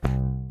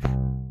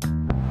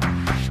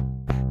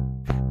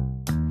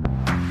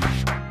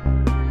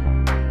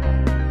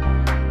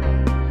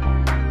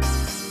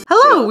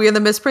Hello, we are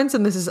the Misprints,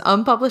 and this is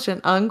Unpublished and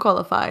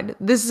Unqualified.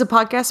 This is a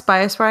podcast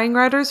by aspiring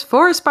writers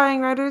for aspiring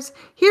writers.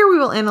 Here we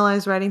will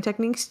analyze writing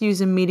techniques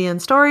using media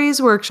and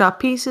stories, workshop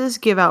pieces,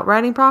 give out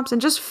writing prompts,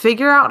 and just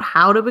figure out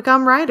how to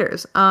become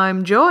writers.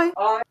 I'm Joy.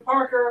 I'm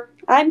Parker.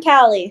 I'm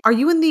Callie. Are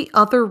you in the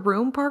other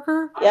room,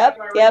 Parker? Yep.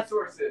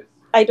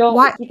 I don't.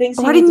 Why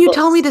didn't you books.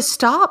 tell me to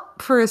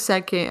stop for a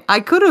second?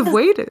 I could have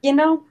waited. You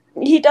know,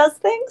 he does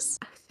things.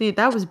 See,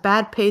 that was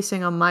bad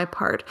pacing on my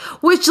part,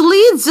 which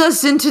leads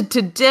us into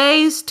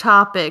today's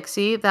topic.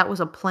 See, that was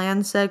a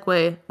planned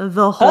segue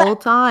the whole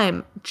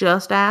time.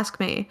 Just ask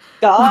me.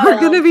 We're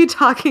going to be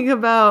talking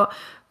about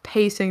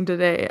pacing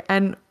today.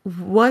 And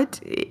what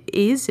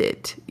is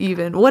it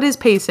even? What is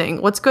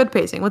pacing? What's good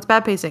pacing? What's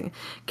bad pacing?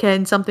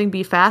 Can something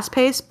be fast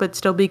paced but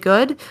still be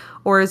good?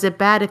 Or is it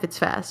bad if it's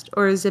fast?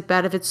 Or is it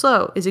bad if it's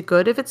slow? Is it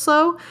good if it's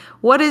slow?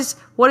 What is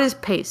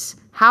pace?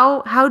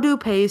 How do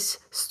pace,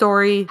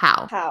 story,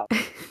 how?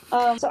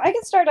 So I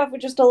can start off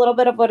with just a little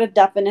bit of what a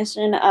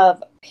definition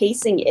of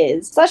pacing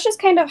is. So that's just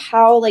kind of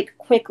how, like,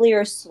 quickly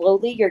or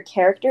slowly your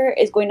character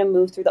is going to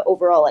move through the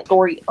overall, like,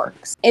 story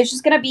arcs. It's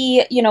just going to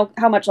be, you know,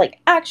 how much, like,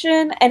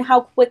 action and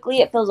how quickly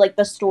it feels like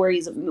the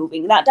story's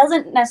moving. That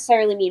doesn't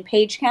necessarily mean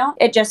page count.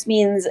 It just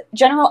means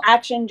general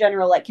action,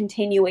 general, like,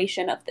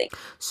 continuation of things.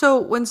 So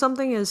when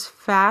something is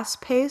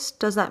fast-paced,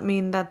 does that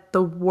mean that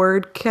the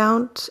word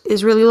count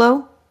is really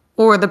low?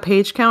 Or the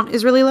page count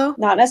is really low?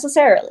 Not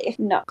necessarily,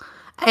 no.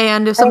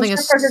 And if something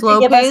is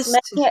slow-paced?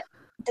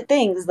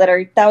 Things that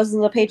are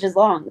thousands of pages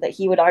long that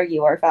he would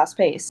argue are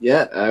fast-paced.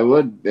 Yeah, I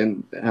would,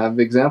 and have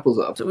examples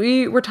of. So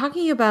we were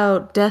talking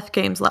about death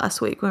games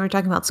last week when we were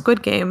talking about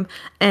Squid Game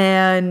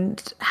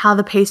and how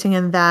the pacing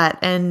in that,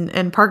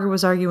 and Parker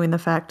was arguing the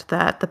fact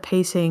that the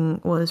pacing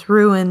was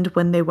ruined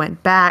when they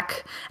went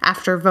back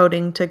after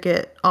voting to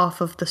get off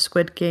of the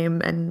Squid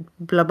Game and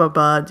blah, blah,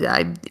 blah.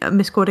 I'm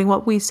misquoting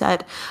what we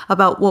said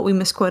about what we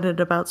misquoted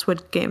about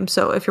Squid Game.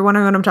 So if you're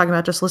wondering what I'm talking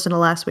about, just listen to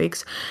last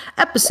week's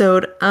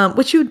episode,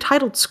 which you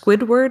titled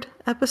Squidward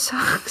episode.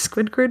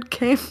 Squidward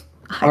game.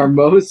 Our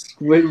most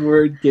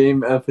Squidward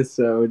game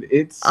episode.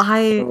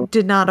 I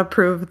did not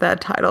approve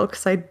that title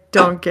because I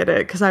don't get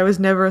it because I was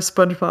never a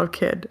SpongeBob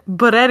kid.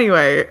 But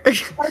anyway.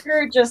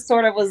 Parker just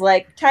sort of was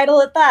like, title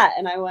it that.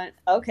 And I went,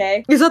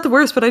 okay. It's not the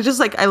worst, but I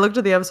looked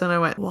at the episode and I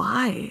went,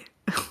 why?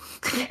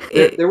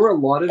 There were a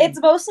lot of...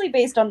 It's mostly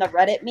based on the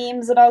Reddit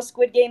memes about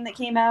Squid Game that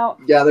came out.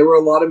 Yeah, there were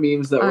a lot of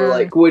memes that were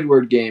like,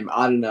 Squidward game.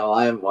 I don't know.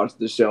 I haven't watched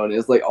the show, and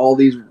it's like all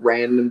these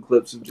random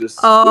clips of just...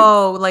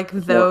 Oh, like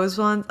those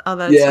ones? Oh,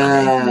 that's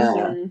yeah.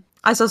 funny.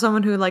 I saw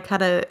someone who like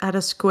had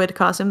a squid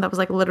costume that was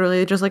like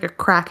literally just like a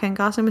Kraken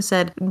costume. It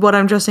said, "What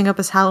I'm dressing up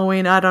as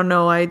Halloween, I don't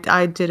know. I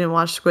didn't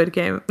watch Squid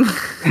Game."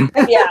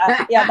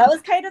 yeah, that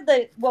was kind of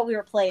what we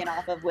were playing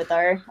off of with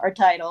our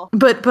title.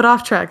 But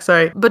off track,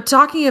 sorry. But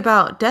talking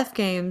about death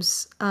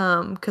games,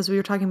 because we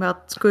were talking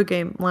about Squid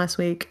Game last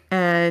week,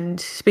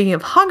 and speaking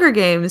of Hunger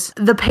Games,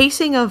 the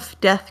pacing of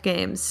death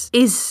games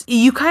is,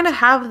 you kind of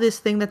have this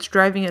thing that's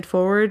driving it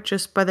forward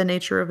just by the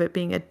nature of it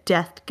being a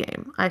death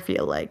game, I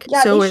feel like.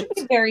 Yeah, so it should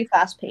be very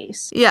fast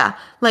paced. Yeah,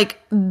 like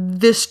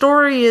the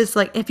story is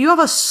like, if you have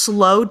a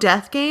slow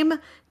death game,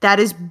 that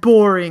is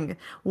boring.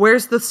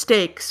 Where's the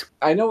stakes?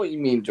 I know what you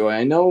mean, Joy.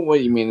 I know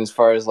what you mean as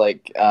far as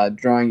like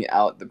drawing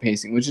out the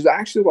pacing, which is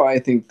actually why I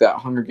think that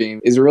Hunger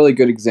Games is a really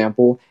good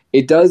example.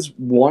 It does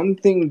one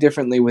thing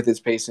differently with its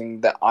pacing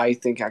that I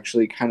think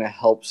actually kind of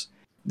helps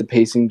the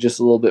pacing just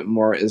a little bit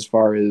more as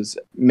far as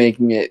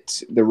making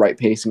it the right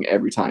pacing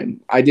every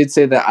time. I did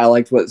say that I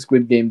liked what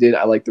Squid Game did.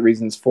 I liked the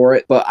reasons for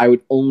it, but I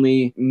would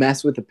only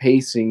mess with the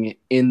pacing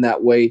in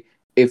that way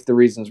if the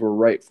reasons were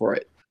right for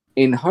it.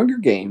 In Hunger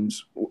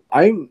Games,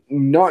 I'm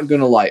not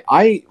gonna lie.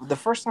 The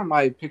first time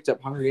I picked up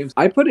Hunger Games,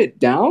 I put it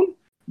down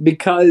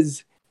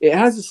because it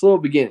has a slow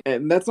beginning,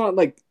 and that's not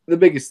like the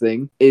biggest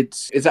thing.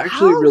 It's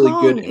actually really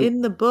good. How long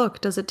in the book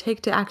does it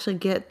take to actually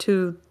get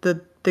to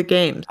the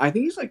games? I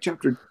think it's like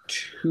chapter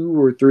 2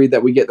 or 3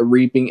 that we get the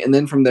reaping, and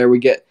then from there we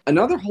get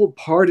another whole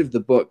part of the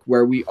book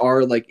where we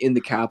are like in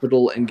the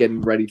capital and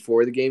getting ready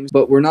for the games,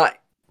 but we're not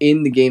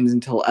in the games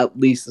until at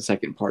least the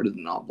second part of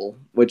the novel,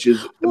 which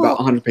is about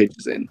 100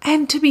 pages in.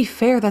 And to be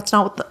fair, that's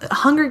not what the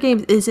Hunger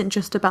Games isn't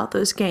just about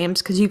those games,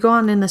 because you go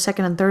on in the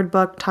second and third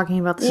book talking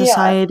about the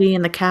society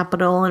and the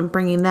capital and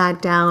bringing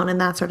that down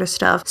and that sort of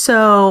stuff.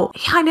 So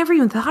yeah, I never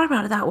even thought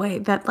about it that way,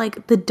 that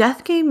like the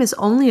death game is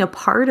only a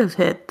part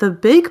of it. The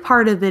big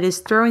part of it is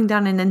throwing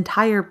down an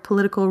entire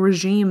political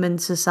regime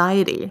and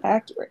society.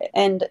 Accurate.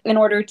 And in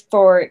order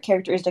for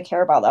characters to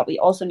care about that, we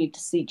also need to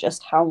see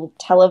just how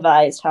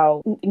televised,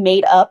 how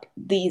made up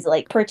these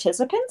like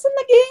participants in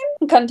the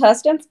game,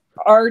 contestants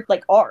are.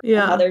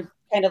 Yeah. How they're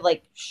kind of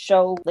like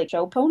show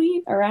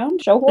pony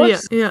around, show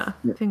horse. Yeah.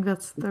 I think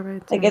that's the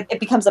right thing. Like it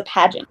becomes a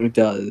pageant. It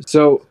does.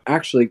 So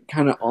actually,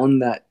 kind of on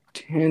that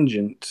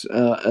tangent,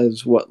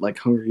 as what like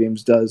Hunger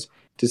Games does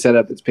to set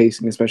up its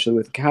pacing, especially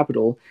with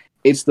Capital,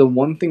 it's the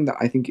one thing that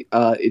I think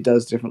it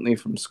does differently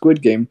from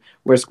Squid Game,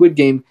 where Squid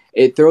Game,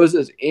 it throws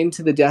us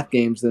into the death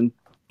games, then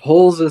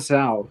pulls us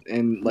out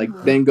and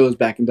then goes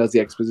back and does the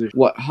exposition.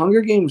 What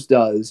Hunger Games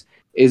does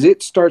is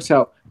it starts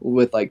out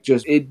with like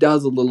just it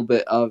does a little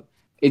bit of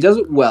it does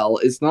it well.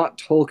 It's not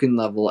Tolkien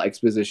level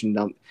exposition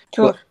dump,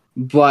 Sure.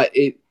 but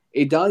it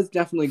does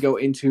definitely go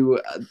into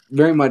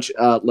very much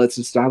let's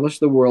establish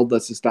the world,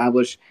 let's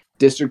establish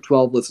District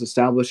 12, let's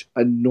establish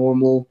a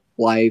normal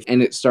life,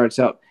 and it starts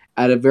out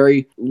at a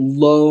very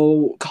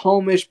low,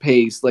 calmish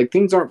pace. Like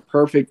things aren't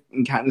perfect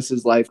in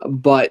Katniss's life,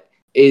 but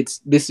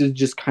this is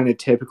just kind of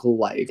typical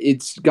life.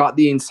 It's got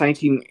the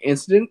inciting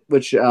incident,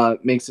 which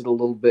makes it a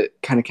little bit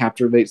kind of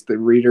captivates the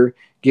reader,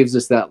 gives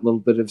us that little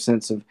bit of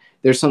sense of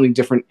there's something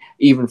different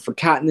even for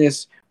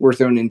Katniss. We're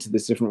thrown into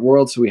this different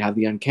world, so we have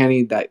the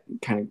uncanny that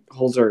kind of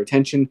holds our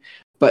attention.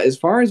 But as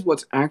far as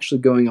what's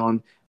actually going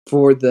on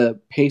for the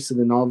pace of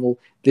the novel,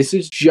 this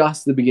is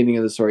just the beginning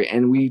of the story,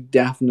 and we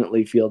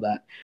definitely feel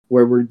that,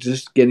 where we're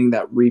just getting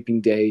that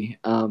reaping day,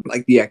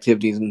 like the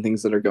activities and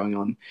things that are going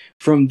on.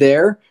 From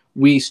there,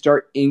 we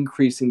start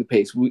increasing the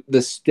pace.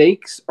 The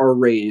stakes are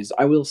raised.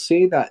 I will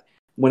say that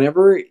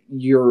whenever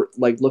you're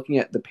like looking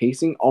at the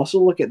pacing, also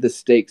look at the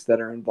stakes that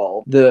are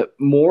involved. The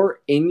more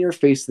in your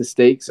face the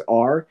stakes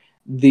are,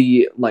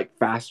 the like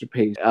faster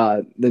pace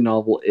the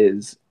novel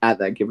is at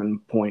that given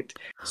point.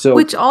 So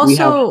which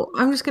also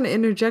I'm just going to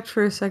interject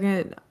for a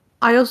second.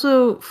 I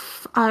also,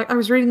 I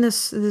was reading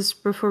this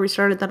before we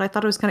started, that I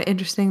thought it was kind of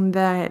interesting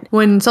that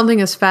when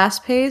something is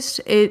fast-paced,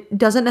 it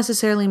doesn't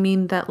necessarily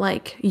mean that,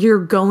 like, you're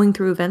going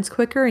through events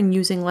quicker and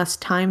using less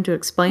time to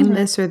explain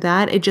this or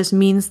that. It just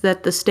means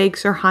that the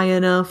stakes are high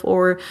enough,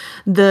 or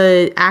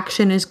the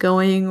action is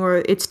going, or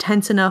it's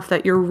tense enough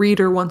that your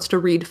reader wants to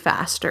read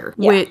faster,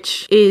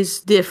 which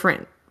is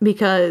different.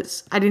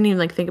 Because I didn't even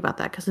like think about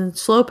that, because in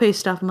slow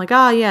paced stuff I'm like,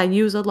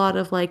 use a lot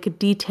of like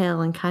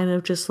detail and kind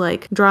of just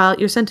like draw out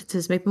your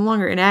sentences, make them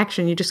longer. In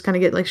action you just kind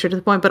of get like straight to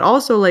the point. But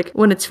also like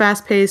when it's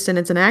fast paced and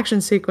it's an action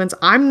sequence,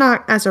 I'm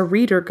not as a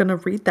reader gonna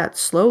read that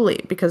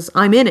slowly, because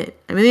I'm in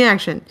it, I'm in the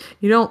action.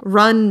 You don't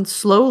run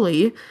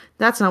slowly.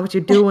 That's not what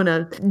you do in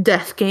a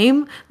death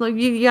game. Like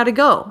you gotta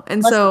go.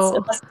 And unless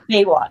it's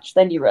Baywatch,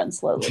 then you run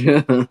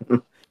slowly.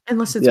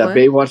 Unless it's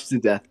Baywatch the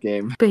death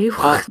game.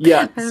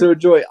 Baywatch. So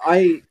Joy,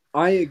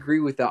 I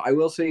agree with that. I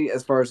will say,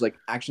 as far as like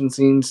action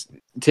scenes,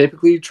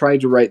 typically try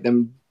to write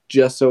them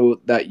just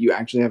so that you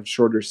actually have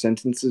shorter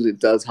sentences. It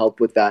does help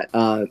with that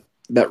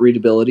that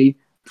readability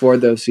for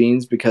those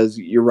scenes, because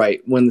you're right,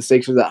 when the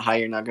stakes are that high,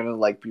 you're not going to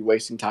like be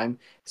wasting time.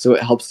 So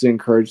it helps to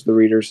encourage the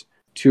readers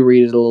to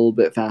read it a little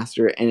bit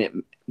faster, and it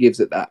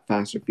gives it that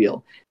faster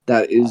feel.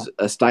 That is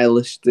a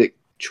stylistic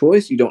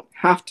choice. You don't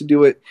have to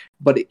do it,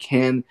 but it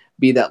can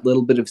be that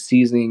little bit of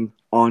seasoning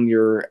on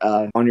your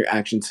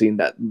action scene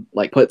that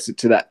like puts it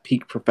to that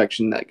peak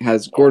perfection, that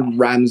has Gordon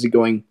Ramsay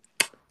going,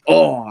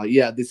 oh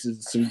yeah, this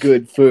is some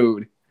good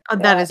food.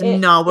 That is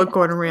not what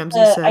Gordon Ramsay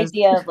says. The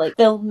idea of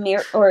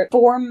like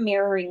form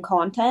mirroring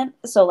content.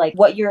 So like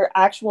what your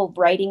actual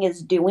writing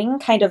is doing,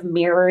 kind of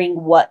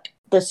mirroring what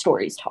the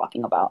story's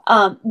talking about.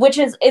 Which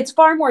is, it's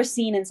far more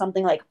seen in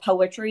something like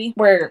poetry,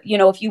 where, you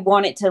know, if you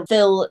want it to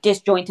feel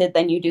disjointed,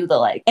 then you do the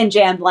like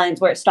enjambed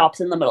lines where it stops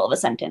in the middle of a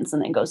sentence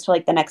and then goes to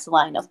like the next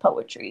line of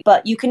poetry.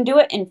 But you can do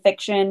it in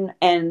fiction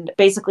and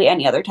basically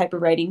any other type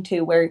of writing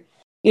too, where,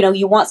 you know,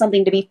 you want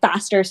something to be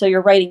faster, so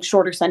you're writing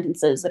shorter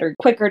sentences that are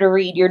quicker to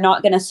read. You're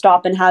not going to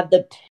stop and have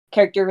the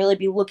character really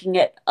be looking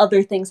at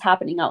other things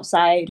happening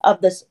outside of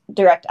this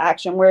direct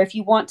action, where if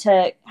you want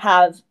to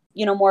have,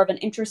 you know, more of an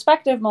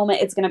introspective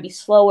moment, it's going to be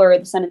slower,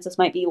 the sentences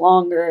might be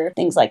longer,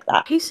 things like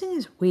that. Pacing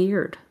is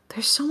weird.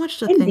 There's so much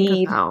to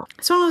think about.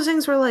 It's one of those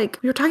things where, like,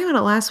 we were talking about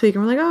it last week,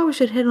 and we're like, oh, we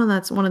should hit on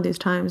that one of these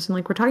times. And,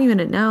 like, we're talking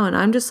about it now, and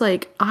I'm just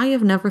like, I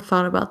have never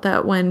thought about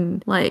that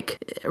when, like,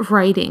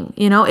 writing,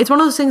 you know? It's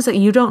one of those things that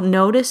you don't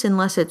notice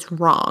unless it's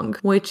wrong,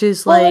 which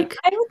is, like...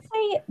 I would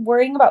say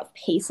worrying about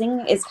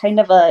pacing is kind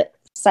of a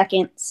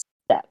second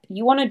step.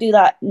 You want to do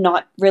that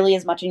not really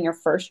as much in your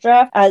first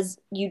draft as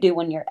you do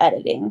when you're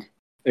editing.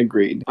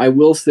 Agreed. I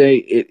will say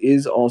it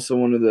is also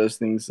one of those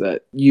things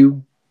that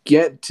you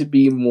get to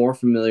be more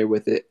familiar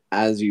with it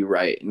as you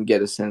write and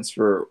get a sense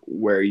for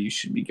where you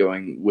should be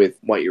going with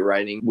what you're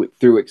writing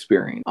through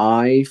experience.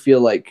 I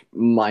feel like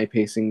my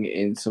pacing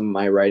in some of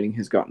my writing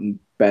has gotten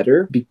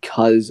better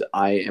because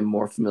I am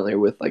more familiar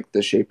with like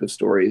the shape of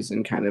stories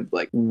and kind of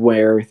like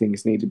where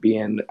things need to be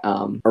and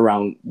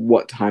around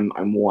what time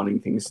I'm wanting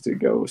things to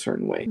go a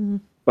certain way.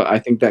 But I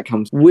think that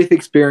comes with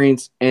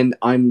experience, and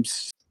I'm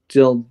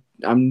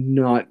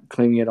not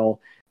claiming at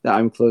all that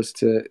I'm close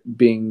to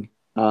being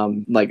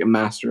like a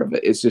master of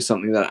it. It's just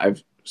something that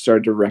I've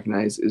started to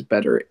recognize is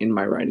better in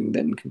my writing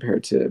than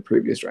compared to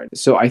previous writing.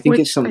 So I think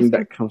it's something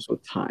that comes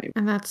with time.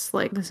 And that's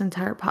like this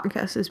entire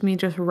podcast is me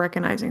just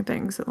recognizing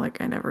things that like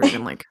I never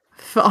even like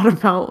thought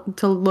about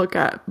to look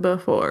at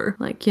before.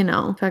 Like, you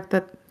know, the fact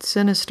that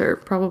Sinister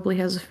probably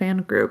has a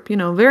fan group, you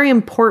know, very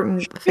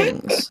important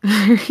things.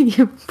 Very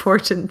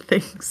important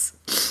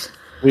things.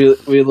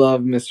 We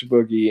love Mr.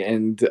 Boogie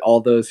and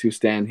all those who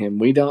stan him.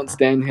 We don't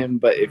stan him,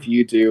 but if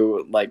you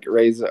do, like,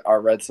 raise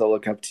our red solo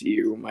cup to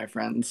you, my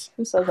friends.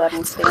 Who says I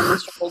don't stan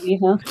Mr. Boogie,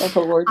 huh? Don't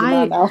put words in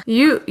my mouth.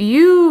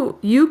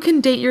 You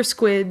can date your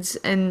squids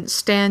and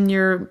stan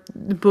your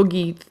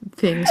boogie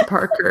things,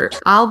 Parker.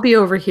 I'll be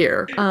over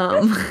here.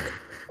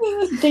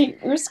 Date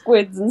your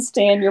squids and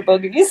stan your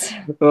boogies.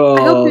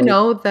 I hope you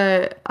know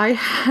that I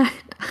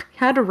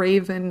had a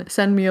Raven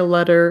send me a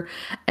letter,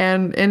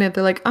 and in it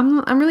they're like,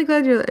 I'm really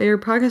glad your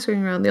podcast is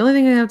going around. The only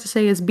thing I have to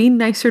say is be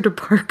nicer to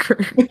Parker.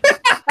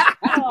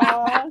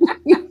 Aww.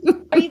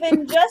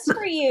 Raven, just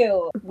for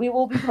you, we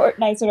will be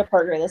nicer to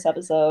Parker this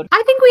episode.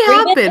 I think we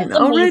have been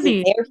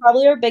already. They're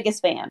probably our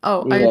biggest fan.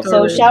 Oh,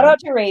 so shout out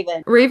to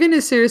Raven. Raven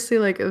is seriously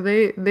like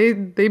they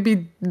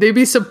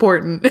be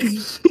supporting.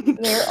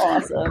 They're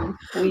awesome.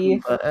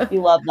 We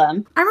love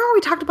them. I remember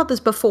we talked about this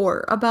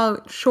before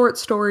about short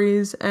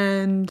stories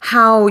and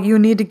how you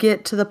need to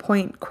get to the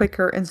point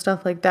quicker and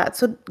stuff like that.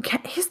 So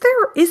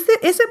is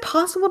it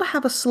possible to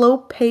have a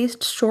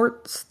slow-paced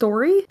short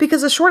story?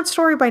 Because a short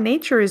story by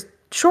nature is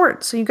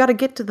short, so you got to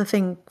get to the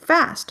thing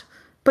fast.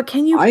 But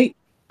can you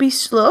be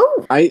slow?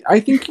 I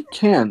think you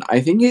can.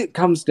 I think it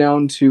comes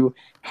down to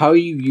how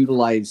you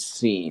utilize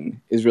scene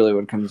is really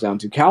what it comes down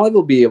to. Callie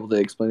will be able to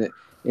explain it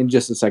in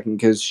just a second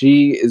because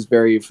she is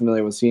very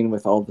familiar with scene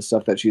with all the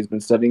stuff that she's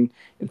been studying.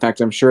 In fact,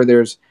 I'm sure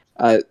there's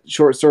a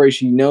short story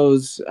she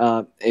knows,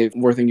 if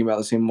we're thinking about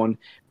the same one,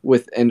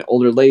 with an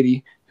older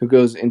lady who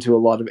goes into a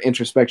lot of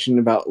introspection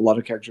about a lot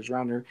of characters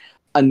around her.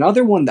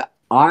 Another one that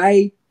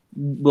I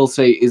will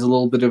say is a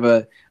little bit of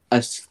a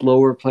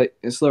slower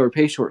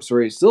pace short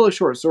story. It's still a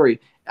short story.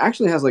 It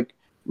actually has like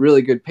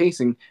really good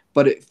pacing,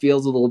 but it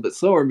feels a little bit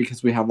slower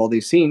because we have all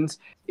these scenes.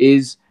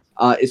 It's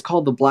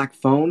called The Black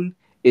Phone.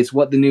 It's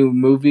what the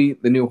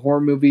new horror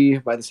movie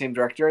by the same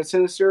director as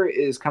Sinister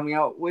is coming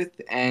out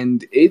with,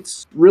 and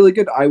it's really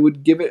good. I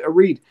would give it a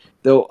read.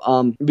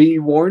 Though, be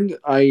warned,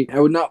 I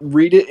would not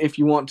read it if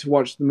you want to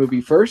watch the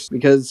movie first,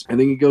 because I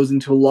think it goes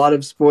into a lot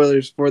of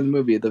spoilers for the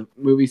movie. The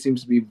movie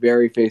seems to be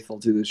very faithful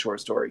to the short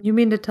story. You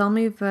mean to tell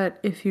me that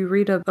if you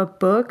read a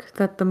book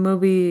that the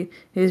movie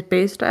is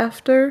based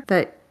after,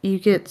 that you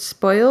get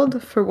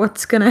spoiled for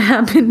what's going to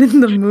happen in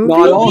the movie?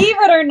 Believe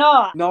it or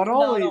not. Not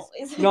always.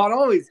 Not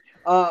always.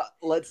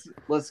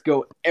 Let's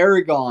go.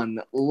 Eragon,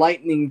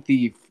 Lightning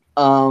Thief.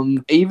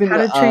 Even How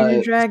to Train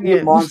Your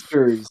Dragon.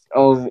 Monsters.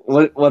 Oh,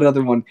 what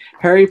other one?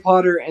 Harry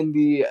Potter and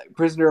the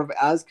Prisoner of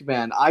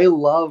Azkaban. I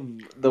love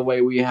the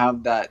way we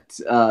have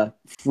that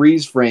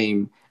freeze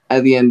frame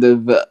at the end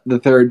of the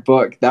third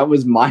book. That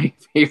was my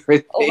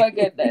favorite thing. Oh my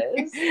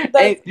goodness.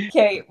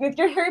 Okay, with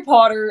your Harry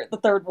Potter, the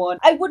third one,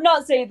 I would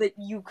not say that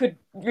you could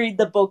read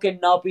the book and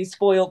not be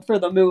spoiled for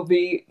the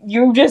movie.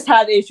 You just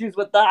have issues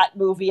with that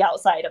movie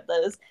outside of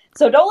this.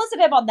 So don't listen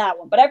to him on that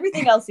one. But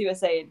everything else he was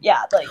saying,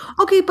 yeah, like...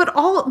 Okay, but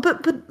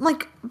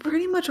like,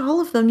 pretty much all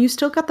of them, you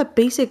still got the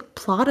basic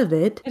plot of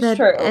it. It's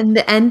true. And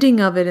the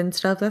ending of it and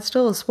stuff, that's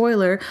still a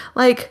spoiler.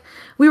 Like,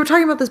 we were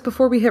talking about this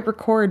before we hit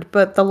record,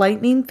 but The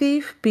Lightning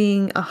Thief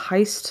being a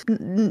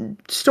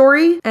heist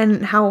story,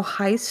 and how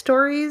heist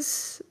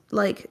stories,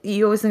 like,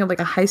 you always think of like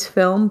a heist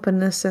film, but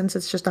in a sense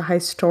it's just a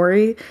heist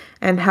story,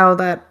 and how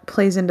that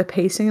plays into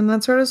pacing and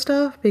that sort of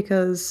stuff,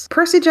 because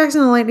Percy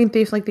Jackson and the Lightning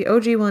Thief, like the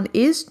OG one,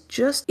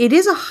 it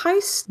is a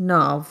heist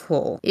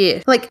novel.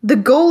 Like, the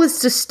goal is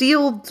to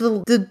steal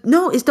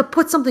is to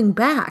put something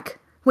back.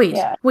 Wait,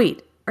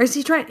 or is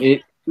he trying...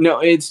 It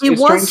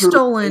was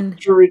stolen.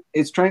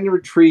 It's trying to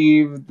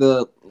retrieve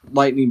the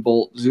lightning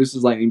bolt,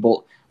 Zeus's lightning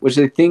bolt, which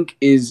I think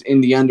is in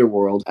the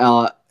underworld.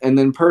 And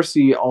then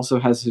Percy also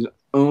has his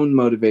own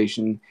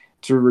motivation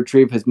to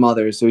retrieve his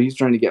mother, so he's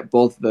trying to get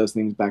both of those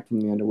things back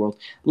from the underworld.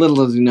 Little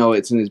does he know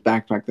it's in his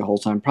backpack the whole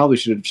time. Probably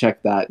should have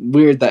checked that.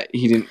 Weird that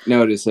he didn't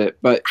notice it,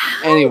 but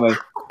anyway.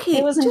 Okay,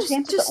 it was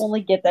enchanted to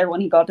only get there when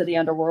he got to the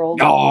underworld.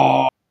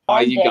 Oh,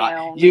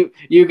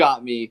 you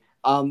got me.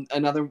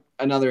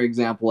 Another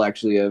example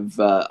actually of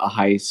a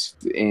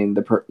heist in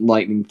the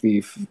Lightning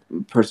Thief,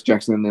 Percy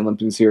Jackson and the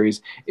Olympian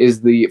series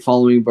is the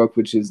following book,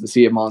 which is The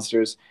Sea of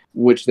Monsters,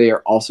 which they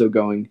are also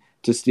going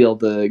to steal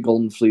the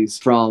Golden Fleece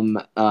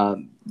from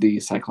the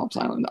Cyclops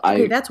Island.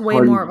 Okay, that's way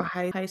more of a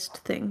heist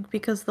thing,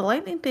 because the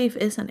Lightning Thief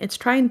isn't. It's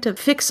trying to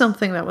fix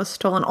something that was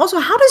stolen. Also,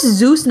 how does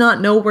Zeus not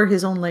know where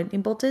his own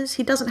lightning bolt is?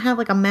 He doesn't have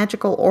like a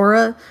magical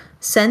aura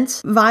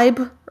sense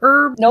vibe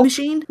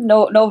machine?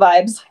 No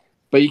vibes.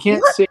 But you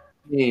can't say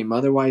name,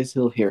 otherwise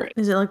he'll hear it.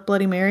 Is it like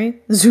Bloody Mary?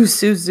 Zeus.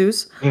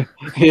 Kind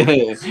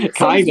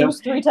of.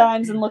 Zeus 3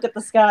 times and look at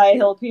the sky,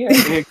 he'll appear.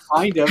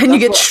 Kind of. And you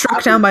get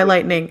struck down by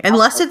lightning.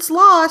 Unless it's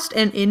lost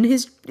and in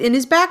his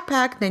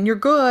backpack, then you're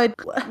good.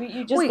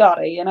 You just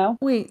got it, you know?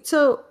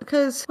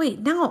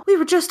 Now, we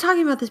were just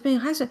talking about this being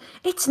a heist.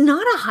 It's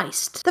not a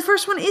heist. The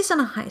first one isn't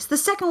a heist. The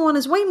second one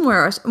is way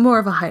more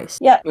of a heist.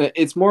 Yeah.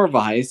 It's more of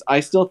a heist. I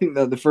still think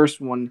that the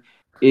first one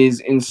is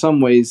in some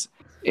ways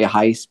a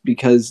heist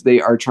because they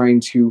are trying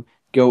to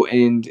go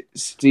and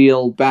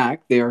steal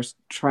back. They are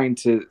trying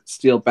to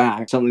steal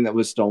back something that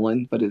was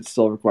stolen, but it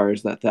still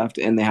requires that theft,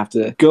 and they have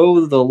to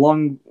go the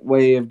long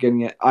way of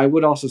getting it. I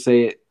would also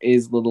say it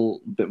is a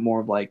little bit more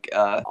of like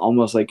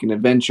almost like an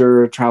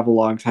adventure travel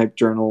log type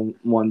journal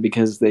one,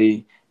 because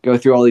they go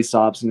through all these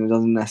stops and it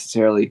doesn't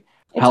necessarily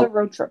help. It's a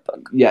road trip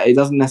book. Yeah, it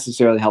doesn't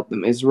necessarily help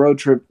them. It's a road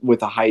trip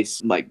with a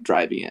heist, like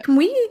driving it. Can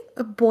we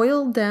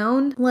boil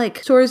down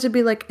like stories to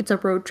be like, it's a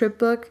road trip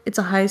book, it's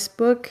a heist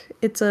book,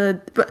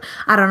 but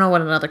I don't know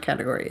what another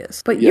category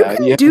is. But you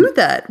can do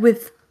that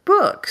with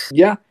books.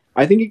 Yeah,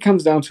 I think it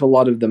comes down to a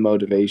lot of the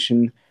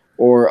motivation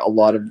or a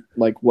lot of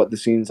like what the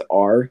scenes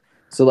are.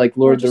 So like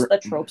the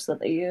tropes that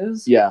they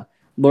use. Yeah,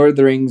 Lord of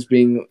the Rings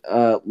being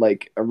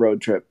like a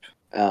road trip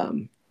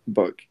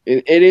book.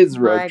 It is a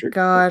road trip.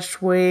 My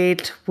gosh,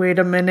 wait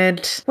a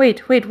minute.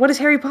 Wait, what is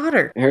Harry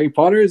Potter? Harry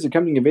Potter is a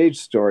coming of age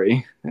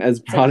story. As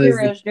broad a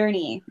hero's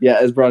journey. Yeah,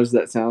 as broad as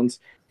that sounds.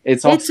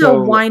 It's a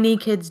whiny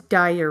kid's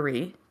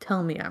diary.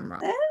 Tell me I'm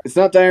wrong. It's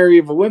not Diary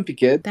of a Wimpy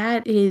Kid.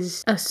 That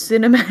is a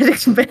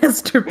cinematic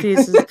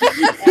masterpiece.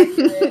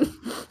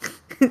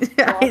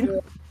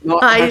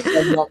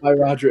 Not my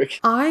Roderick.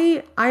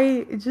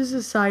 I just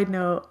a side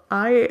note,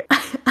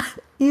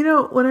 you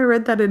know, when I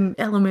read that in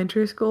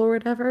elementary school or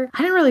whatever, I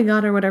didn't really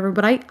got it or whatever,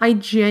 but I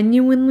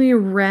genuinely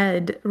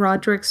read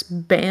Roderick's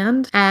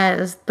band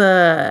as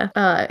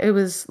it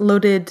was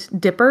Loaded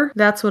Dipper.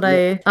 That's what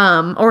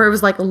or it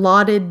was like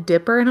Lauded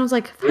Dipper. And I was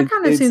like, that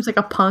kind of seems like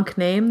a punk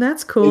name.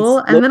 That's cool.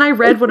 And then I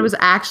read what it was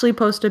actually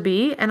supposed to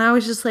be. And I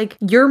was just like,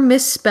 your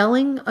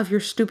misspelling of your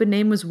stupid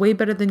name was way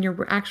better than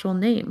your actual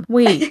name.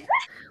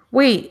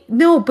 Wait,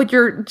 no, but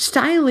your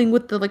styling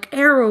with the like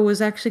arrow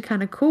was actually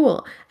kind of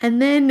cool. And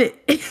then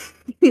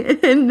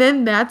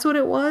that's what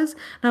it was.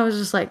 And I was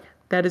just like,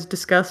 that is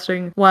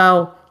disgusting.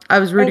 Wow. I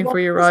was rooting for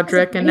you,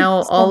 Roderick, and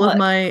now all of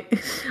my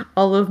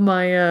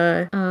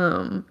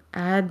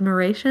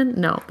admiration.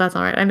 No, that's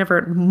not right. I never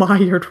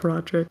admired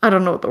Roderick. I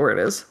don't know what the word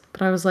is,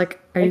 but I was like,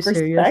 are you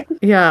serious? Respect?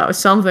 Yeah,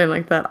 something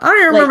like that. I don't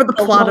even remember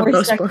the plot of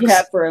those books. You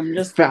have for him,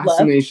 just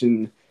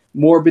fascination. Left.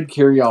 Morbid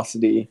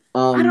curiosity.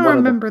 I don't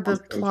remember the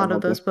plot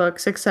of those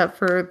books, except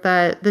for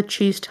that the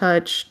Cheese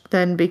Touch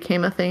then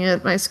became a thing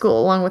at my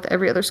school, along with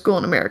every other school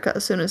in America,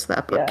 as soon as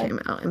that book came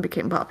out and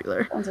became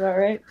popular. Sounds about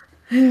right.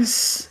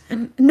 Yes.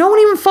 And no one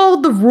even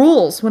followed the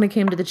rules when it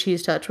came to the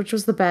Cheese Touch, which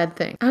was the bad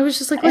thing. I was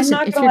just like, listen,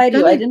 I'm not gonna lie to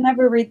you, I didn't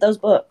ever read those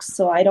books,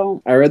 so I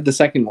don't... I read the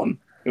second one.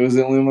 It was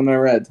the only one I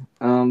read.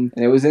 And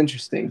it was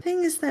interesting. The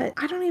thing is that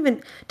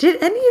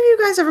did any of you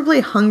guys ever play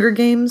Hunger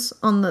Games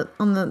on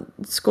the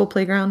school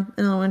playground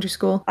in elementary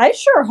school? I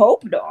sure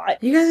hope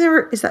not. You guys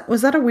ever,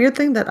 was that a weird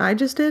thing that I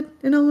just did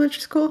in elementary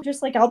school?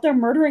 Just like out there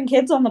murdering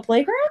kids on the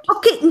playground?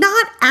 Okay,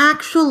 not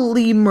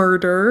actually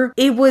murder.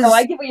 It was... Oh,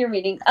 I get what you're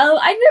meaning. Oh,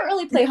 I didn't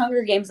really play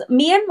Hunger Games.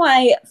 Me and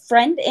my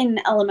friend in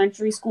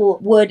elementary school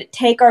would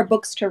take our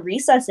books to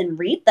recess and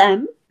read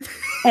them.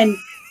 And...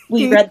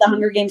 we read the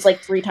Hunger Games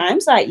like 3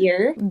 times that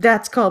year.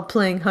 That's called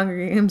playing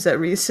Hunger Games at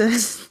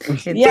recess.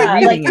 Yeah,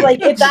 like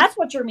if that's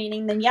what you're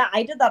meaning, then yeah,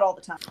 I did that all the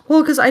time.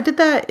 Well, because I did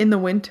that in the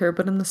winter,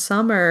 but in the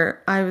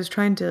summer, I was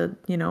trying to,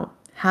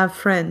 have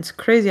friends.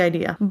 Crazy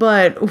idea.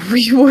 But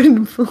we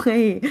would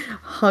play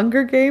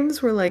Hunger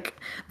Games where like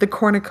the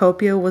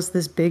cornucopia was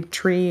this big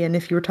tree, and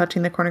if you were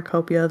touching the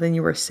cornucopia, then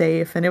you were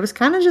safe. And it was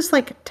kind of just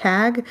like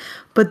tag,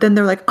 but then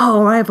they're like,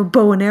 oh, I have a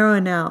bow and arrow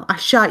now. I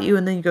shot you.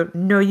 And then you go,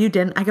 no, you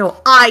didn't. I go,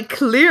 I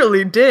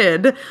clearly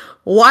did.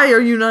 Why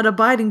are you not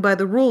abiding by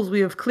the rules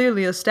we have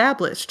clearly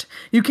established?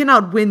 You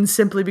cannot win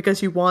simply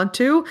because you want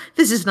to.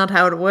 This is not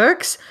how it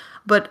works.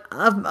 But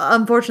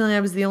unfortunately,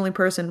 I was the only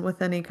person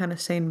with any kind of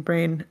sane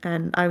brain,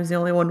 and I was the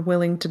only one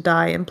willing to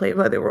die and play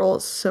by the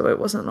rules, so it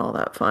wasn't all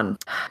that fun.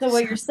 So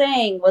what you're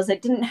saying was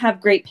it didn't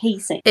have great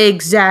pacing.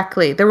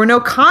 Exactly. There were no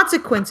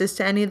consequences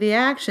to any of the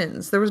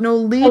actions. There was no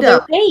lead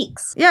up.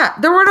 Stakes. Yeah,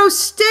 there were no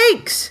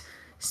stakes.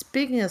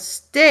 Speaking of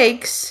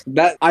steaks...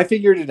 That I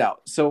figured it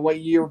out. So what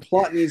your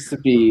plot needs to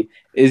be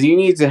is you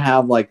need to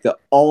have like the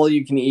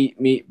all-you-can-eat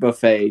meat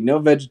buffet. No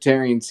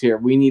vegetarians here.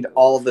 We need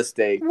all the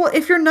steak. Well,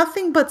 if you're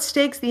nothing but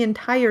steaks the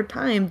entire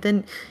time,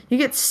 then you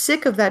get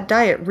sick of that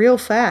diet real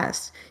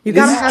fast. You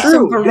gotta have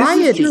some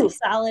variety. Some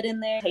salad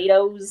in there,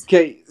 potatoes.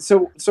 Okay,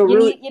 so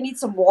really... You need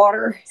some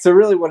water. So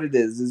really what it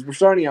is we're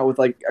starting out with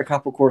like a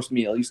couple course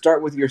meal. You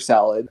start with your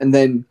salad, and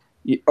then...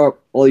 you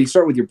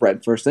start with your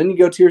bread first, then you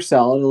go to your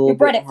salad a little bit. Your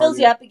bread, it fills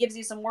you up, it gives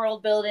you some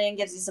world building,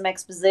 gives you some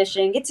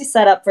exposition, gets you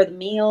set up for the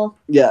meal.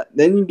 Yeah,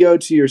 then you go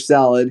to your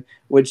salad,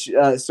 which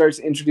starts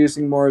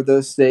introducing more of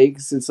those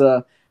steaks. It's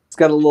got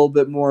a little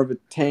bit more of a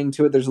tang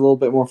to it. There's a little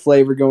bit more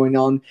flavor going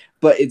on,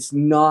 but it's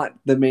not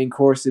the main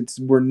course. They're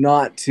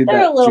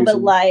a little bit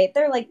light.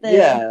 They're like the...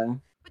 Yeah.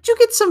 But you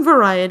get some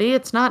variety.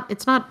 It's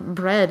not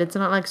bread. It's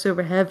not like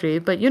super heavy.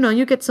 But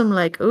you get some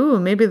like, ooh,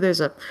 maybe there's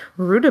a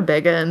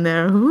rutabaga in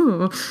there.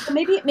 Ooh. So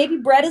maybe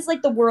bread is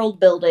like the world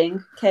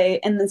building,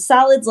 okay, and then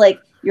salad's like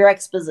your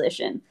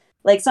exposition.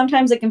 Like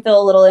sometimes it can feel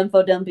a little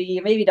info dumpy.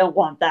 You maybe don't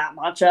want that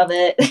much of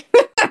it.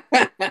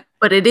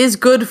 But it is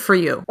good for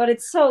you. But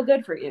it's so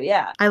good for you,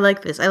 yeah. I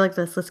like this.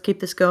 Let's keep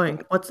this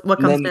going. What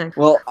comes next?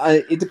 Well,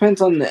 it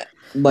depends on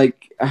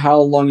how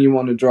long you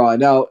want to draw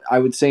it out. I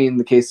would say in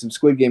the case of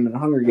Squid Game and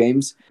Hunger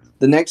Games,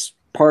 the next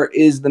part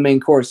is the main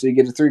course. So you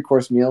get a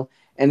 3-course meal,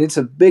 and it's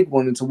a big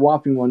one. It's a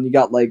whopping one. You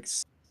got like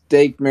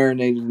steak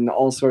marinated and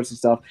all sorts of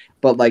stuff.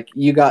 But like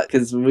we got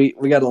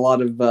a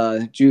lot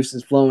of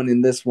juices flowing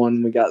in this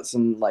one. We got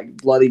some like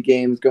bloody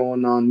games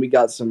going on. We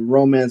got some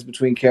romance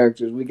between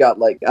characters. We got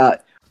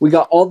we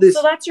got all this.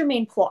 So that's your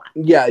main plot.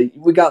 Yeah,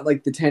 we got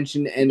like the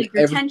tension and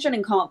tension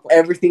and conflict.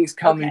 Everything's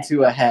coming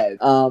to a head.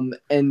 And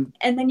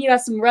then you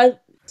have some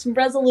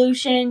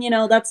resolution. You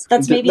know, that's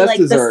maybe that's like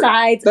dessert. the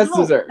sides. That's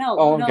dessert. No.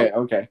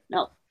 Okay.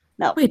 No.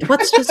 Wait,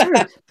 what's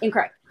dessert?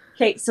 Incorrect.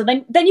 Okay, so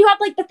then you have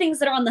like the things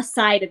that are on the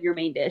side of your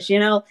main dish, you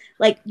know?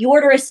 Like you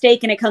order a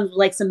steak and it comes with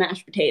like some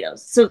mashed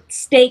potatoes. So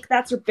steak,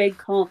 that's your big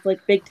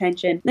conflict, big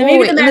tension. Then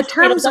maybe the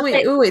terms so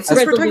we're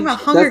talking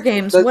about Hunger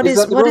Games. What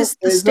is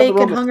the steak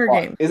in Hunger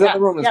Games? Is that the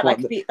romance plot?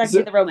 That could be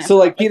the romance. So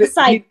like the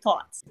side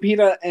plots.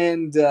 Peeta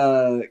and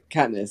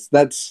Katniss,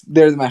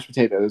 they're the mashed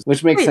potatoes,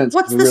 which makes sense.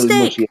 What's the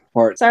steak?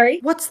 Part. Sorry?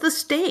 What's the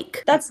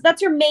steak?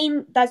 That's your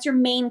main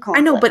conflict.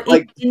 I know, but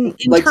in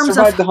terms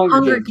of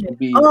Hunger Games.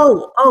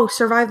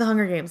 Survive the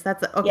Hunger Games.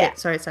 That's okay. Yeah.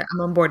 Sorry.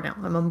 I'm on board now.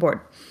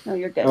 No,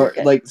 you're good. Or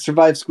like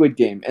survive Squid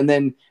Game, and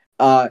then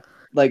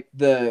like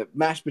the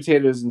mashed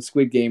potatoes in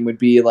Squid Game would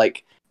be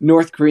like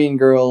North Korean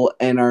girl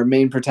and our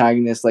main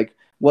protagonist, like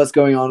what's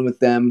going on with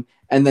them,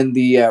 and then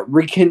the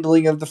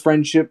rekindling of the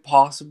friendship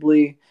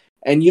possibly.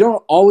 And you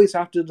don't always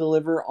have to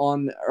deliver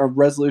on a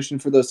resolution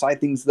for those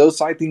side things. Those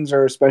side things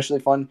are especially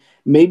fun.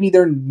 Maybe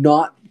they're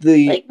not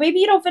maybe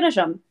you don't finish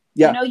them.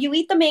 Yeah. You know, you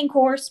eat the main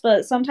course,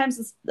 but sometimes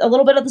it's a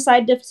little bit of the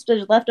side dish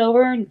is left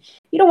over, and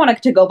you don't want a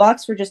to-go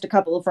box for just a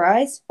couple of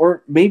fries.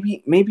 Or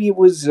maybe it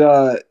was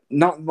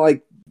not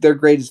like their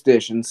greatest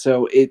dish, and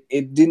so it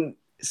didn't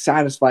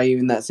satisfy you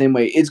in that same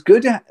way. It's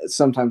good to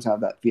sometimes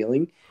have that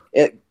feeling.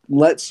 It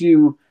lets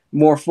you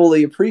more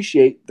fully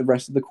appreciate the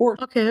rest of the course.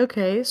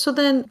 Okay. So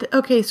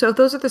if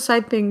those are the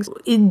side things,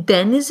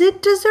 then is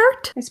it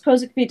dessert? I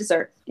suppose it could be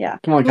dessert. Yeah.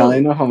 Come on, Callie.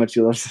 I know how much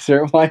you love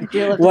dessert. Why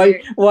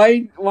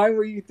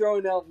were you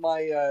throwing out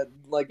my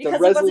because the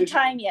resolution? It wasn't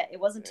time yet. It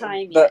wasn't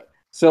time yet.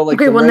 So like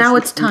now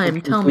it's time.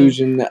 Tell me.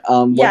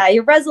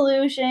 Your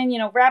resolution,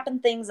 wrapping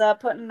things up,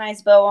 putting a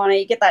nice bow on it,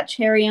 you get that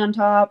cherry on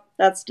top,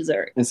 that's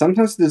dessert. And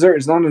sometimes dessert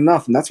is not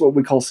enough, and that's what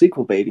we call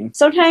sequel baiting.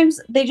 Sometimes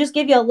they just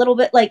give you a little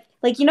bit like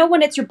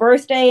when it's your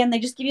birthday and they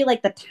just give you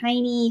like the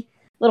tiny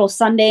little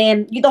sundae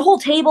and the whole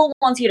table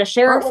wants you to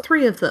share it with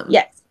 3 of them.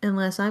 Yes.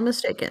 Unless I'm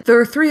mistaken. There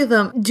are 3 of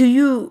them.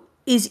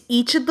 Is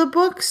each of the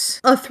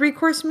books a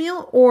 3-course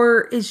meal,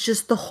 or is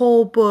just the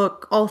whole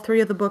book, all 3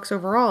 of the books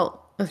overall,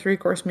 a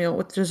 3-course meal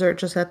with dessert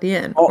just at the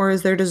end? Or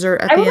is there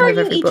dessert at the end of every book?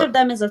 I would argue each of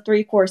them is a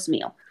 3-course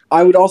meal.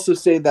 I would also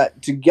say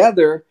that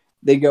together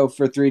they go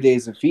for 3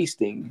 days of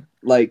feasting.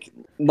 Like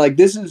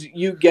this is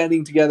you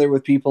getting together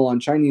with people on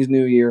Chinese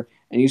New Year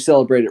and you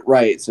celebrate it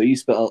right. So you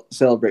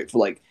celebrate for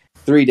like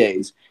 3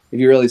 days. If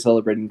you're really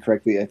celebrating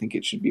correctly, I think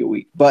it should be a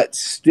week. But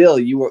still,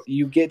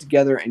 you get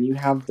together and you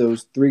have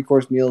those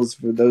 3-course meals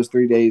for those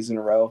 3 days in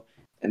a row.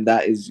 And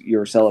that is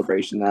your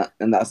celebration,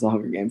 and that's the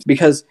Hunger Games.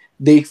 Because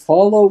they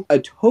follow a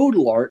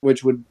total arc,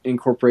 which would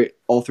incorporate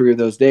all 3 of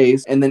those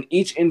days, and then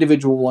each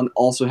individual one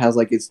also has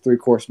like its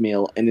 3-course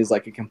meal and is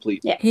like a complete.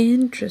 Yeah.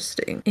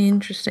 Interesting.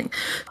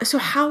 So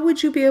how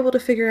would you be able to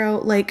figure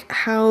out like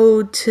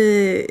how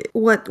to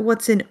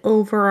what's an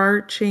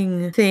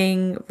overarching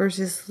thing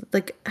versus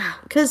like,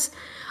 because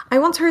I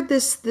once heard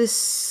this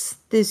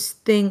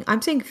thing.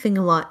 I'm saying thing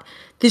a lot.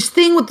 This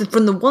thing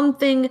from the one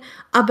thing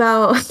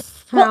about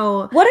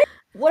how.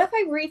 What if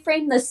I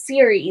reframe the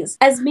series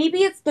as maybe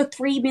it's the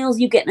 3 meals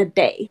you get in a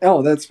day?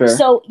 Oh, that's fair.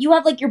 So you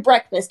have like your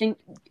breakfast, and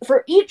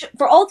for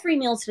all 3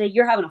 meals today,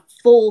 you're having a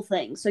full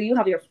thing. So you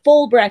have your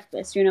full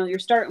breakfast. You're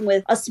starting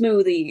with a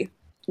smoothie,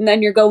 and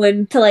then you're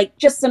going to like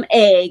just some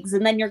eggs,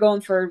 and then you're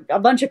going for a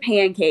bunch of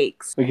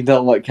pancakes. We can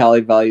tell what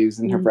Callie values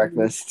in her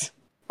breakfast.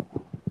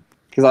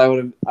 Because I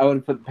would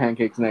have put the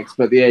pancakes next,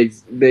 but the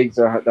eggs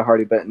are the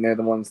hearty bit, and they're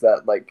the ones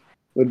that like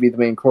would be the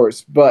main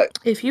course. But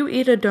if you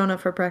eat a donut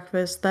for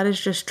breakfast, that is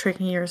just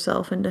tricking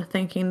yourself into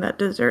thinking that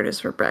dessert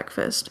is for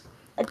breakfast.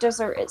 A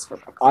dessert is for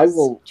breakfast. I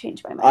will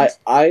change my mind.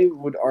 I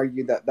would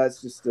argue that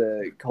that's just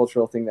a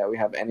cultural thing that we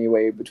have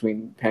anyway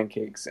between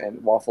pancakes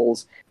and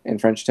waffles and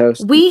French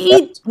toast. We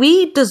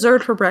eat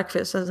dessert for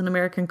breakfast as an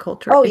American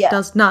culture. Oh, it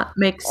does not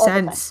make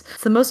sense.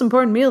 It's the most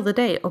important meal of the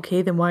day.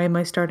 Okay, then why am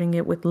I starting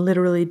it with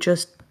literally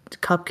just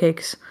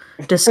cupcakes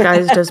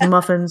disguised as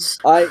muffins?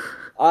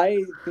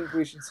 I think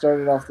we should start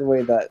it off the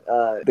way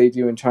that they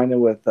do in China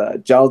with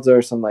jiaozi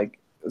or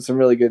some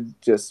really good,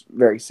 just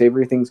very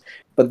savory things.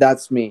 But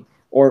that's me.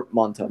 Or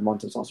Manta.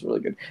 Manta's also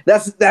really good.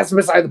 That's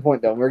beside the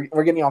point, though.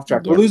 We're getting off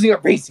track. Yeah. We're losing our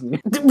pacing.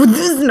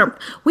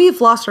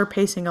 We've lost our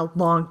pacing a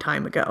long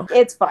time ago.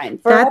 It's fine.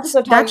 For an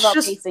episode talking about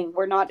pacing,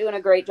 we're not doing a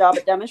great job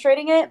at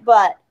demonstrating it,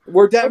 but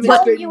We're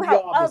demonstrating you the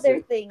how opposite.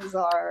 other things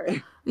are.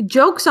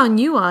 Joke's on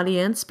you,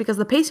 audience, because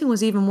the pacing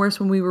was even worse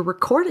when we were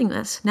recording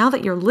this. Now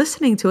that you're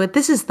listening to it,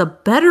 this is the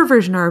better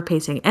version of our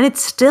pacing, and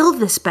it's still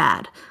this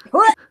bad.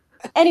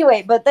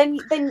 Anyway, but then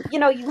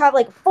you have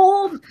like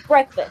full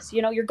breakfast.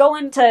 You're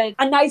going to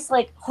a nice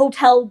like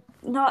hotel,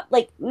 not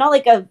like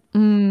a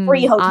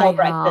free hotel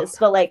breakfast,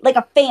 but like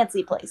a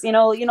fancy place.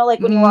 Like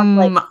when you walk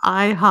like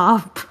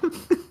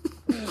IHOP.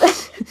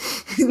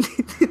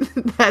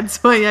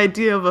 That's my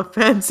idea of a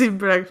fancy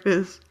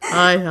breakfast.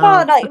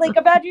 IHOP. No, like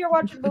imagine you're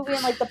watching a movie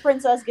and like the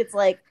princess gets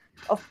like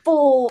a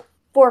full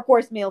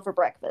 4-course meal for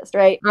breakfast,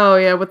 right? Oh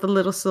yeah, with the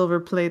little silver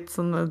plates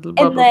and the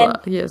blah, and blah, then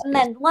blah. Yes, and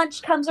then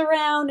lunch comes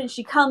around and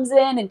she comes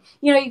in and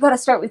you got to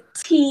start with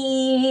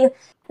tea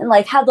and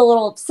like have the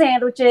little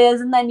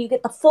sandwiches and then you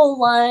get the full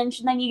lunch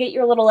and then you get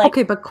your little like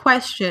okay, but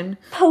question: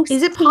 post-tea.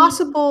 Is it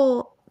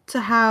possible to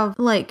have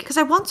like, because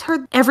I once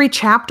heard every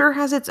chapter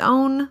has its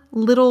own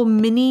little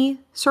mini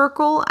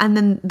circle and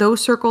then those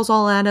circles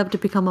all add up to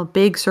become a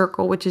big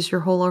circle, which is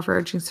your whole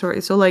overarching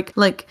story. So like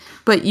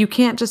but you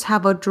can't just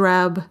have a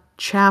drab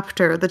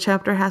chapter. The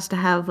chapter has to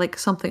have like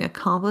something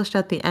accomplished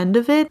at the end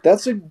of it.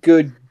 That's a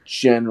good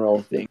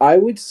general thing. I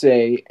would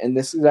say, and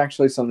this is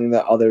actually something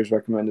that others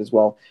recommend as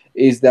well,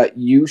 is that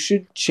you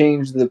should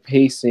change the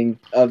pacing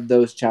of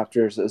those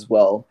chapters as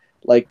well.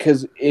 Like,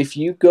 because if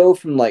you go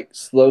from like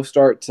slow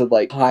start to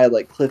like high,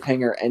 like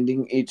cliffhanger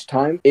ending each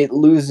time, it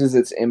loses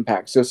its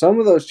impact. So some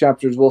of those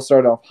chapters will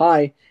start off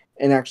high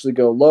and actually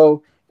go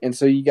low. And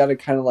so you got to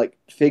kind of like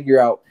figure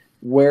out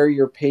where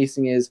your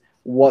pacing is,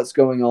 what's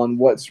going on,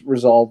 what's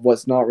resolved,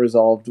 what's not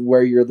resolved,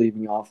 where you're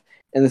leaving off.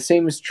 And the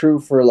same is true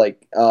for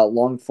like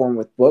long form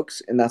with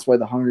books, and that's why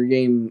the Hunger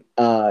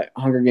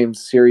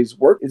Games series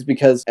worked. Is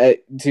because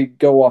to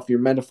go off your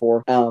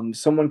metaphor,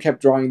 someone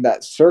kept drawing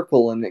that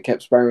circle and it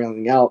kept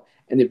spiraling out,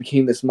 and it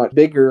became this much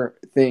bigger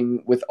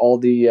thing with all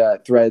the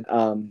thread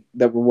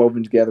that were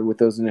woven together with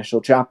those initial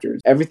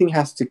chapters. Everything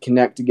has to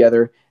connect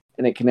together,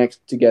 and it connects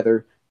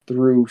together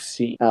through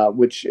scene,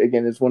 which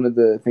again is one of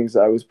the things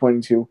that I was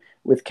pointing to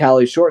with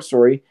Callie's short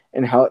story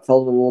and how it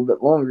felt a little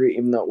bit longer,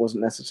 even though it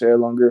wasn't necessarily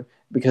longer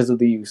because of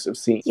the use of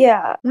scene.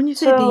 Yeah. When you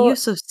say the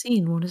use of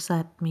scene, what does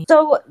that mean?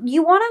 So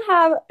you want to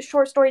have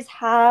short stories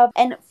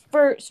and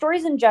for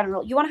stories in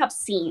general, you want to have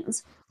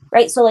scenes,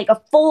 right? So like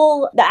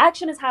the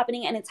action is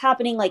happening and it's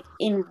happening like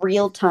in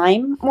real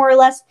time, more or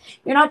less.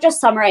 You're not just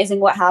summarizing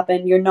what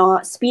happened. You're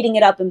not speeding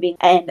it up and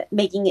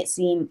making it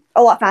seem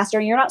a lot faster.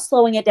 You're not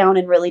slowing it down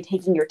and really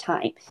taking your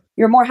time.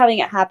 You're more having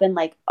it happen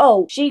like,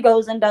 oh, she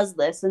goes and does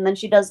this, and then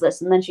she does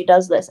this, and then she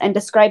does this, and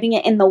describing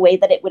it in the way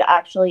that it would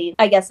actually,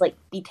 I guess, like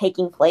be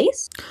taking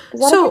place.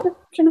 So,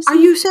 are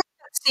you saying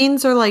that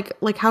scenes are like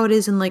how it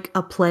is in like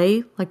a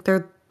play? Like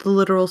they're the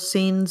literal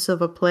scenes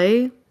of a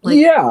play? Like,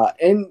 yeah,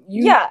 and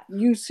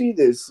you see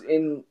this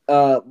in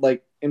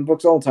like in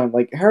books all the time.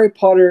 Like Harry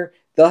Potter,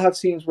 they'll have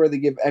scenes where they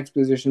give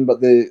exposition,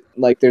 but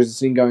there's a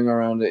scene going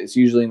around it. It's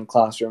usually in a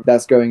classroom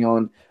that's going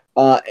on.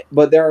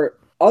 But there are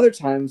other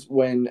times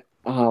when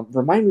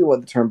remind me what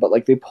the term, but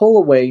like they pull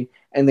away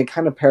and they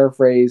kind of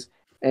paraphrase.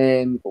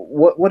 And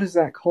what is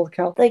that called,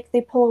 Cal? Like they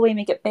pull away,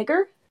 make it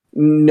bigger?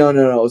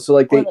 No. So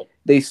like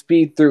they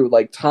speed through.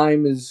 Like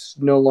time is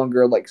no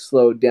longer like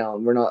slowed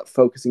down. We're not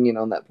focusing in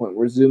on that point.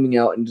 We're zooming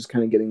out and just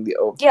kind of getting the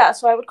over. Yeah,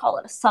 so I would call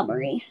it a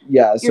summary.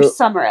 Yeah, you're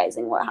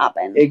summarizing what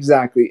happened.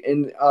 Exactly,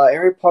 and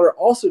Harry Potter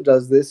also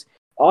does this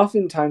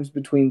oftentimes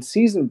between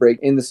season break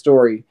in the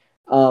story.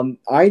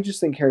 I just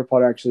think Harry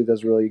Potter actually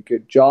does a really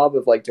good job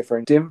of like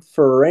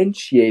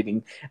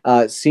differentiating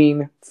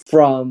scene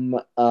from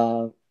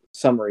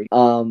summary.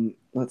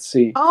 Let's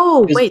see.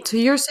 Oh, wait, so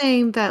you're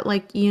saying that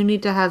like you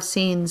need to have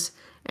scenes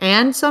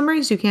and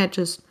summaries? You can't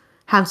just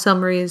have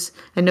summaries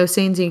and no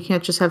scenes, and you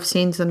can't just have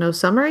scenes and no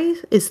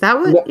summaries? Is that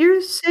what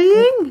you're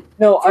saying?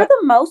 No, for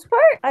the most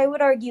part, I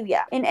would argue,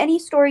 yeah. In any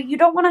story, you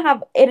don't want to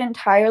have it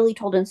entirely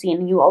told in scene,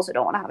 and you also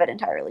don't want to have it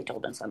entirely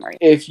told in summary.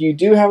 If you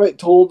do have it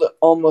told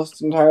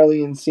almost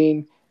entirely in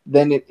scene,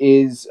 then it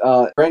is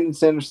Brandon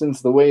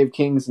Sanderson's The Way of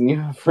Kings, and you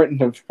have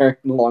written a very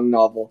long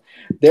novel.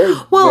 There's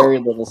very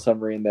little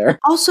summary in there.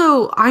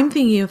 Also, I'm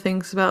thinking of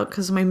things about,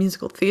 because of my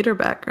musical theater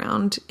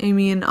background, I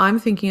mean, I'm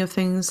thinking of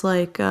things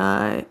like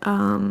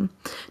 12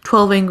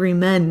 Angry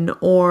Men,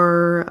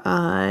 or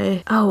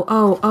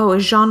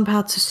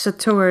Jean-Baptiste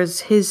Sauteur's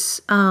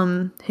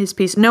his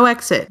piece, No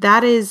Exit.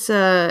 That is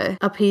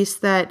a piece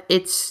that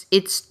it's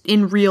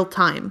in real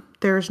time.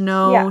 There's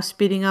no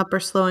speeding up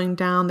or slowing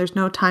down. There's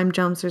no time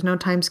jumps. There's no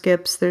time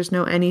skips. There's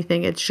no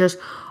anything. It's just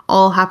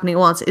all happening at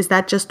once. Is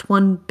that just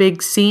one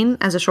big scene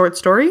as a short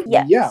story?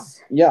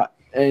 Yes. Yeah.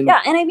 And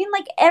I mean,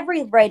 like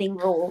every writing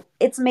rule,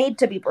 it's made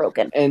to be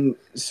broken. And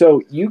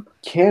so you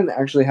can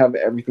actually have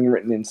everything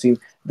written in scene.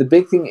 The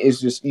big thing is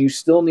just you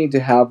still need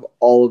to have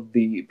all of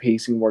the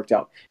pacing worked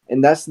out.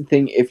 And that's the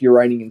thing, if you're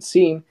writing in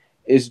scene,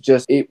 is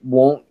just it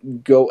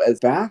won't go as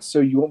fast, so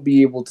you won't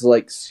be able to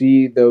like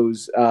see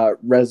those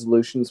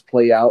resolutions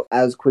play out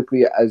as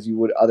quickly as you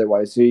would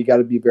otherwise. So you got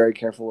to be very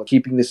careful with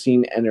keeping the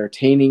scene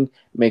entertaining,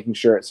 making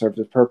sure it serves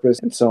its purpose,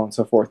 and so on and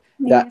so forth.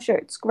 Making sure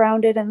it's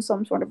grounded in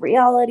some sort of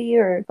reality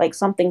or like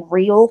something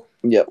real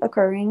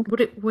occurring.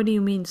 What do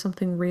you mean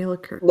something real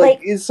occurring? Like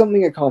is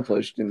something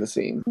accomplished in the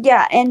scene?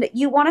 Yeah, and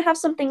you want to have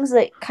some things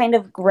that kind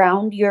of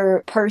ground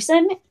your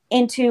person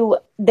into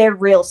their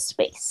real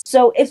space.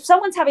 So if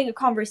someone's having a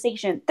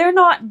conversation, they're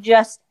not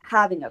just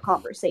having a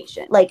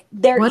conversation. Like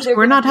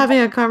we're not having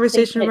a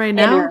conversation right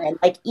now, and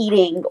like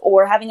eating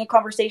or having a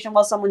conversation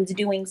while someone's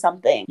doing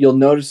something. You'll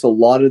notice a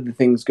lot of the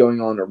things going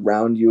on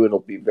around you. It'll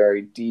be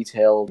very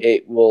detailed.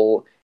 It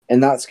will,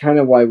 and that's kind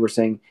of why we're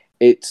saying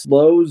it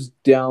slows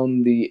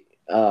down the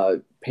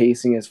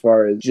pacing as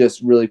far as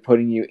just really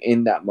putting you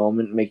in that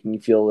moment, making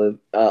you feel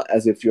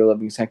as if you're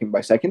living second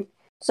by second.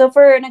 So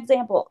for an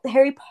example,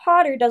 Harry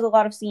Potter does a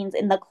lot of scenes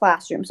in the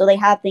classroom. So they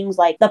have things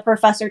like the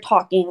professor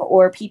talking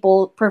or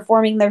people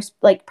performing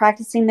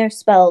practicing their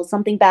spells,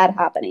 something bad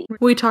happening.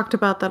 We talked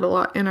about that a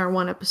lot in our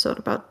one episode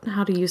about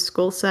how to use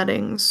school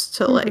settings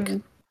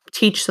to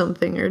teach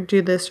something or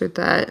do this or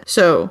that.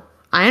 So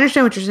I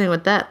understand what you're saying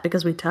with that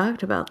because we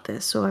talked about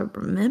this, so I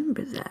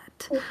remember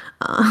that.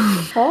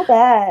 Call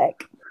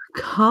back.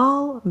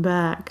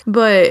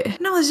 But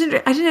no, I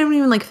didn't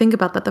even think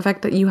about that, the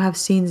fact that you have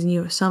scenes and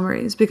you have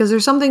summaries, because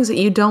there's some things that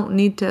you don't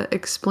need to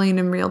explain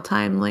in real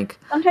time. Like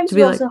sometimes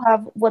you also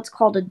have what's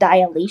called a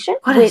dilation,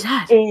 which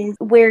is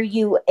where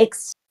you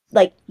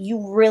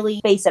you really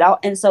space it out.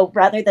 And so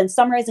rather than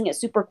summarizing it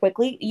super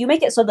quickly, you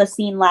make it so the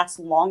scene lasts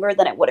longer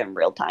than it would in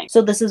real time.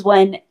 So this is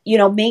when,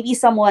 maybe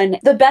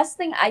the best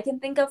thing I can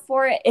think of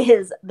for it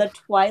is the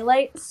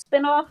Twilight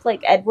spinoff,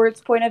 like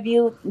Edward's point of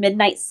view,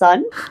 Midnight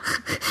Sun.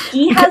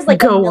 He has a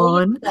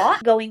million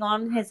plot going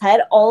on in his head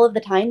all of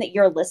the time that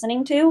you're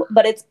listening to,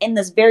 but it's in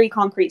this very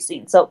concrete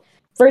scene. So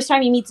first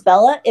time he meets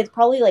Bella, it's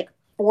probably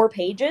 4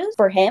 pages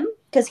for him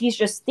because he's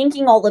just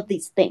thinking all of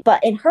these things.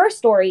 But in her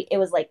story, it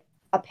was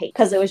a page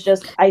because it was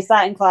just I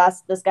sat in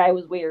class, this guy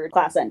was weird,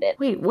 class ended.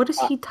 Wait, what is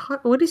he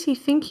what is he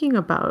thinking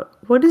about?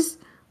 What does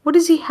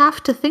he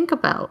have to think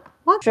about?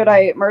 What? Should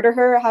I murder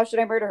her? How should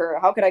I murder her?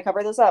 How could I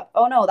cover this up?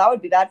 Oh no, that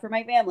would be bad for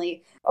my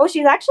family. Oh,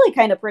 she's actually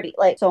kind of pretty.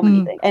 So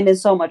many things. And in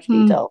so much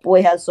detail.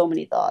 Boy has so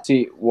many thoughts.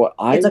 See,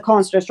 it's a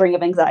constant string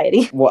of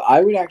anxiety. What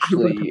I would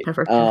actually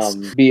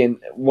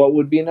what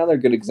would be another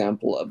good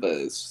example of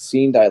a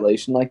scene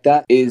dilation like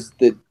that is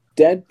the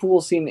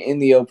Deadpool scene in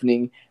the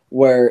opening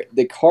where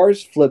the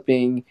car's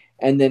flipping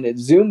and then it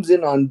zooms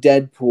in on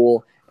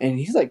Deadpool and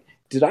he's like,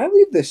 did I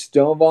leave the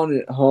stove on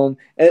at home?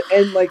 And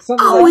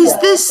something is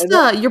this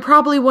you're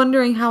probably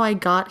wondering how I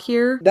got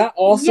here? That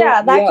also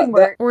that can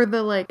work. Or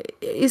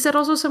is that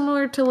also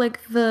similar to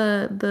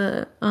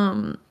the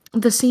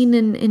scene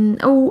in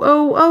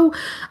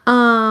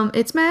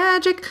it's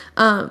magic.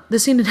 The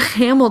scene in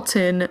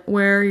Hamilton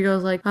where he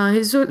goes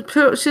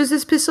shoots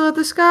this pistol at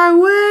the sky,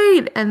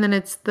 wait, and then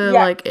it's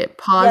it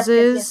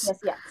pauses.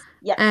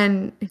 Yes.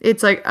 And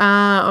it's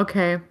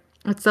okay.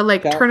 It's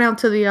turn out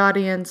to the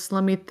audience,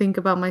 let me think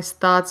about my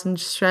thoughts and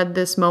shred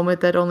this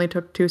moment that only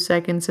took 2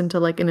 seconds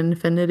into an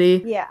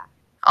infinity. Yeah.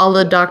 A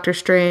la Doctor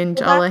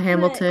Strange, a la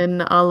Hamilton,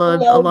 a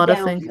lot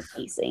of things.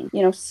 Pacing,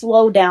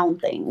 slow down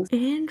things.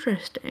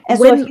 Interesting. And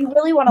so if you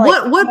really want to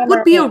what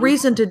would be a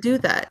reason to do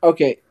that?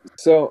 Okay,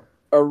 so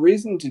a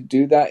reason to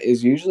do that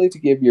is usually to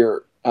give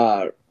your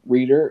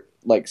reader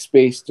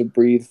space to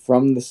breathe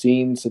from the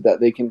scene so that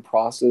they can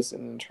process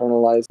and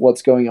internalize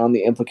what's going on,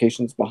 the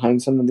implications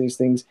behind some of these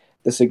things,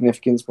 the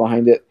significance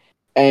behind it,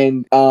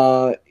 and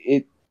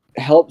it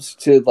helps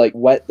to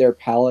whet their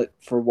palate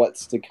for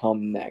what's to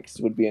come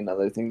next would be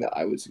another thing that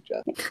I would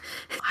suggest.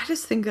 I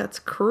just think that's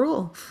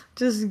cruel.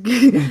 Just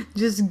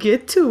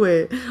get to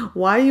it.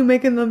 Why are you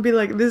making them be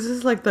this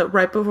is the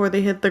right before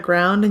they hit the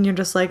ground and you're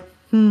just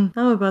I'm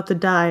about to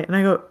die. And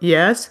I go,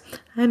 yes.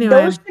 Anyway.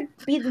 Those should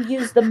be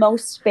used the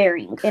most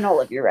sparing in all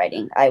of your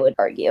writing, I would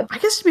argue. I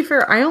guess to be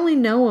fair, I only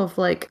know of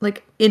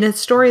in a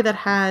story that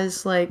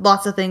has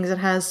lots of things, it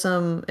has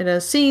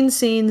scene,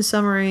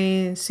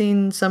 summary,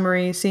 scene,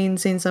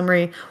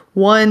 summary,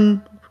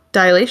 one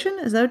dilation,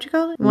 is that what you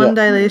call it? One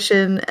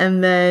dilation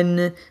and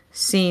then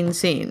scene.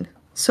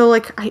 So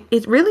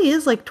it really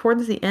is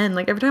towards the end.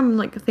 Every time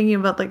I'm thinking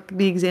about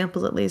the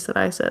examples at least that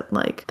I said,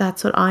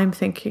 that's what I'm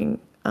thinking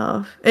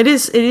of. It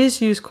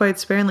is used quite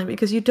sparingly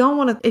because you don't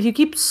want to, if you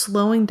keep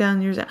slowing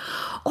down your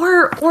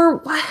or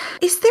what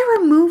is there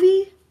a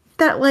movie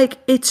that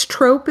its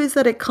trope is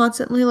that it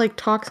constantly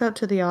talks out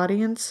to the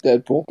audience?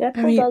 Deadpool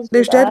does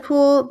there's that.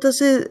 Deadpool. Does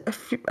it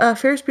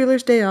Ferris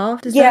Bueller's Day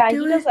Off? He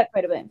does that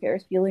quite a bit in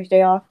Ferris Bueller's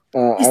Day Off.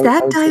 Is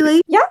that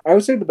dilation? Yeah, I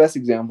would say the best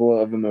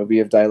example of a movie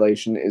of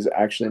dilation is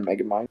actually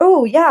Megamind.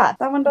 Oh yeah,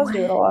 that one does do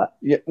it a lot.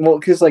 Yeah, well,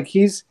 because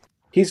he's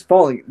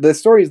falling. The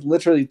story is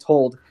literally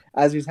told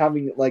as he's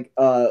having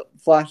a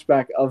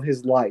flashback of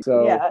his life.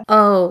 So yeah.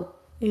 Oh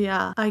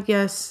yeah, I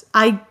guess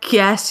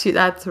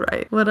that's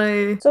right.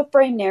 So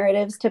frame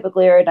narratives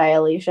typically are a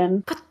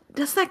dilation. But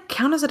does that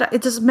count as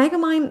does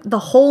Megamind, the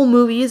whole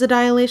movie is a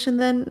dilation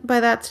then by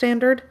that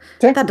standard?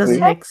 That doesn't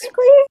make sense.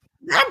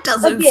 That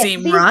doesn't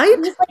seem right.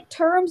 These like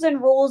terms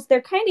and rules,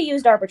 they're kind of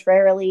used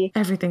arbitrarily.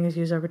 Everything is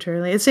used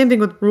arbitrarily. It's the same thing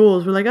with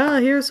rules. We're like,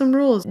 here are some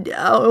rules.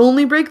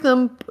 Only break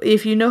them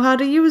if you know how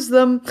to use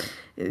them.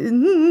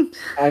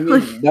 I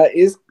mean, that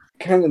is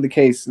kind of the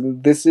case.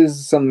 This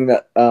is something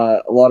that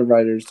a lot of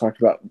writers talk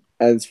about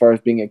as far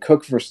as being a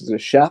cook versus a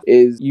chef,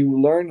 is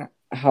you learn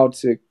how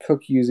to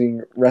cook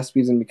using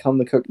recipes and become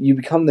the cook. You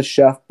become the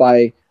chef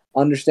by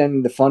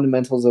understanding the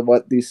fundamentals of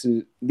what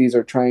these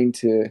are trying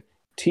to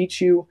teach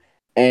you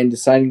and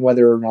deciding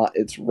whether or not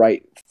it's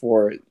right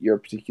for your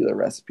particular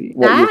recipe.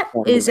 That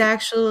is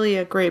actually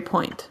a great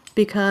point,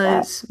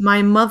 because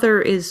my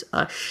mother is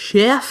a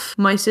chef,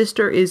 my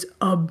sister is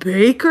a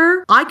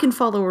baker. I can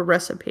follow a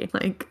recipe,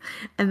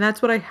 and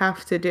that's what I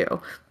have to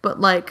do. But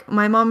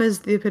my mom is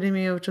the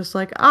epitome of just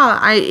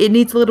it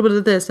needs a little bit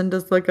of this, and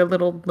does a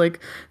little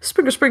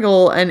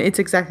sprinkle, and it's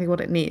exactly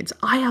what it needs.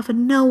 I have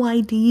no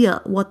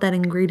idea what that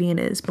ingredient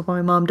is, but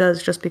my mom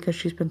does, just because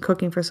she's been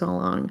cooking for so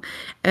long.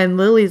 And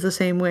Lily's the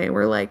same way,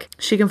 where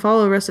she can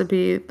follow a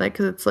recipe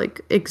because it's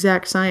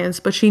exact science,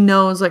 but she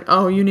knows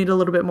you need a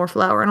little bit more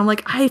flour, and I'm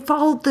like, I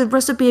followed the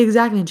recipe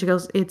exactly, and she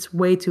goes, it's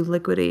way too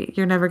liquidy,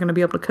 you're never going to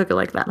be able to cook it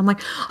like that. I'm like,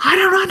 I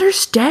don't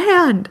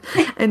understand.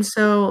 And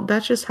so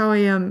that's just how I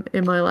am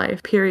in my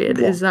life, period.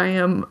 Is I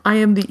am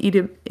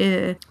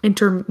the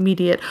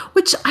intermediate,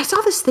 which I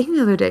saw this thing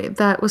the other day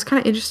that was kind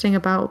of interesting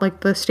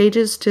about the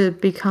stages to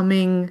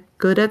becoming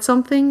good at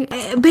something.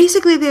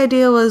 Basically the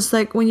idea was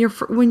when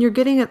you're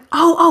getting it,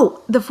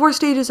 the 4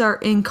 stages are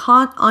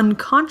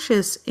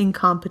unconscious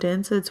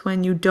incompetence. It's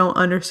when you don't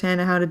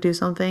understand how to do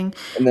something,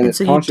 and then it's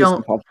so conscious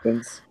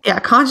incompetence.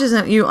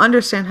 Conscious, you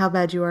understand how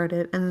bad you are at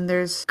it. And then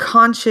there's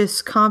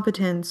conscious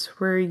competence,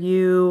 where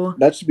you,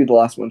 that should be the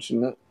last one,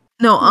 shouldn't it?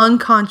 No,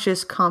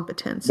 unconscious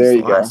competence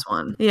is the last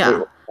one.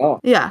 Yeah.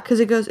 Yeah,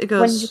 because it goes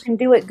when you can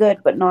do it good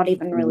but not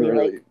even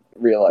really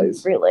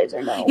realize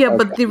or know. Yeah,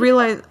 but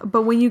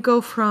but when you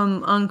go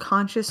from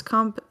unconscious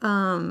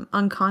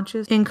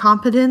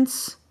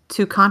incompetence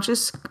to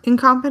conscious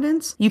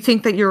incompetence, you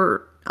think that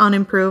you're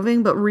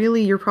unimproving, but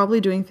really you're probably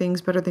doing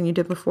things better than you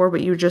did before, but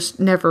you just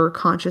never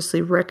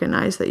consciously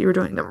recognized that you were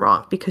doing them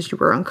wrong because you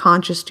were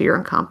unconscious to your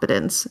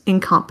incompetence.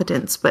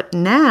 But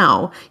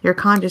now you're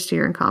conscious to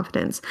your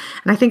incompetence.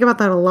 And I think about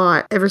that a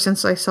lot ever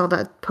since I saw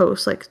that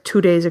post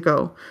 2 days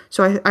ago.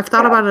 So I've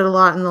thought about it a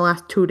lot in the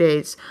last 2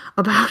 days,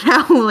 about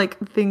how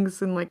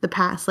things in the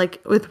past,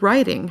 with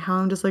writing, how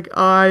I'm just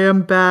I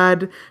am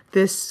bad,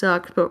 this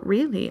sucked, but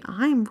really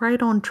I'm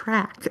right on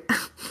track.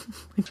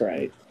 That's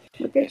right.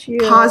 Look at you.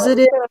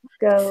 Positive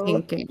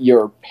thinking.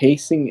 Your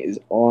pacing is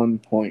on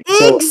point.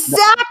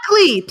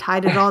 Exactly.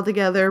 Tied it all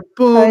together.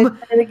 Boom.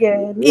 Tied it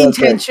again.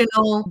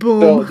 Intentional. Right.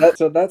 Boom.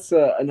 So that's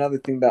another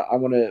thing that I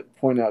want to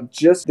point out.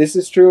 This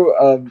is true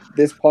of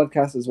this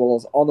podcast as well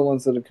as all the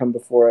ones that have come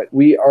before it.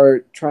 We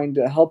are trying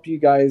to help you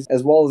guys,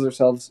 as well as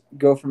ourselves,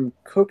 go from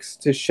cooks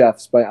to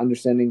chefs by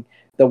understanding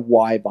the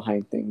why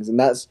behind things. And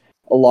that's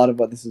a lot of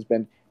what this has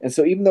been. And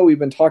so even though we've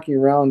been talking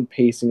around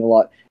pacing a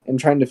lot and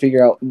trying to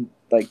figure out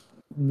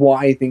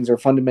why things are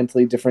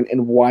fundamentally different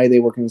and why they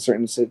work in a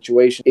certain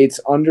situation, it's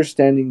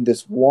understanding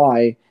this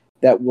why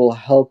that will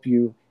help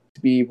you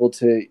to be able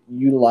to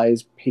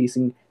utilize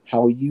pacing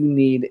how you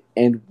need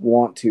and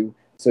want to,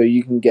 so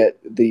you can get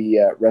the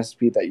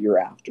recipe that you're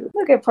after.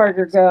 Look at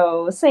Parker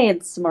go,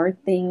 saying smart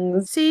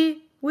things.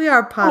 See, we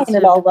are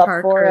positive,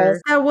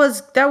 Parker.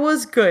 That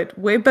was good.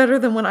 Way better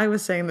than what I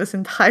was saying this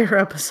entire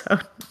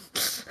episode.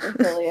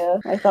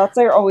 My thoughts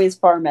are always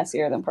far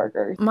messier than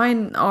Parker.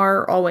 Mine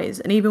are always,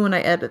 and even when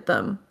I edit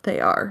them, they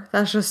are.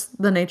 That's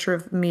just the nature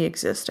of me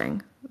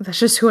existing. That's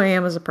just who I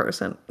am as a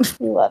person.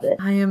 You love it.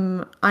 I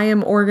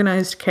am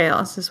organized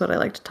chaos, is what I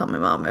like to tell my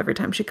mom every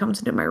time she comes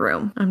into my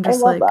room. I'm just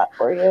I love that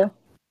for you.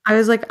 I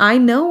was I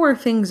know where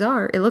things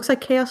are. It looks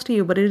like chaos to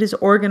you, but it is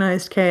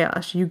organized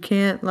chaos. You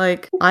can't,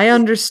 I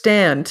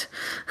understand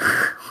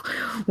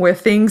where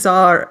things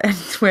are and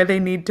where they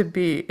need to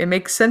be. It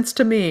makes sense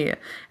to me,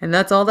 and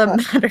that's all that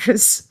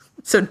matters.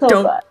 So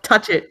don't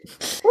touch it.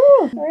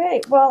 All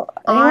right. Well,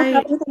 I don't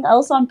have anything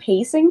else on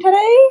pacing today.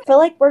 I feel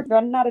like we're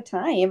running out of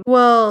time.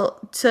 Well,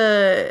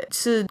 to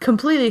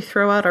completely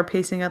throw out our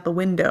pacing out the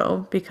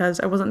window,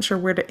 because I wasn't sure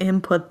where to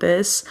input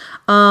this,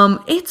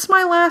 it's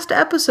my last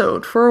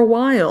episode for a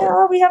while.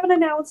 Yeah, we have an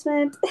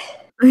announcement.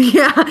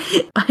 Yeah,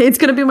 it's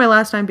going to be my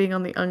last time being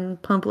on the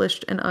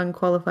Unpublished and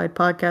Unqualified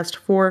podcast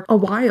for a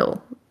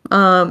while.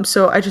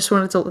 So I just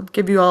wanted to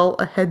give you all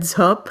a heads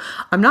up.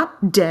 I'm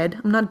not dead.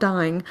 I'm not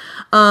dying.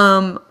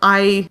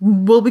 I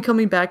will be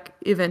coming back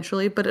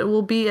eventually, but it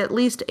will be at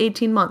least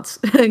 18 months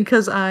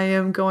because I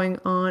am going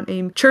on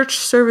a church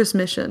service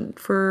mission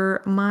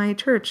for my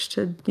church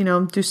to,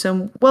 do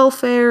some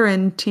welfare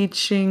and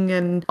teaching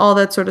and all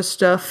that sort of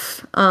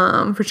stuff,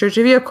 for church.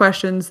 If you have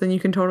questions, then you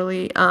can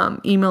totally,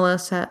 email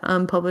us at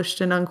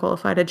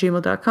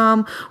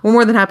unpublishedandunqualified@gmail.com. We're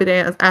more than happy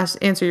to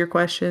answer your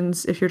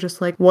questions. If you're just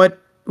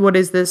what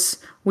is this?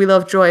 We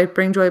love joy.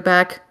 Bring joy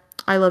back.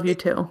 I love you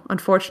too.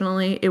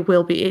 Unfortunately, it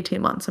will be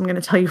 18 months. I'm going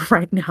to tell you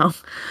right now.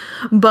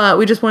 But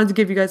we just wanted to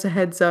give you guys a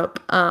heads up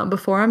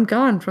before I'm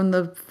gone from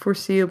the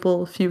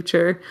foreseeable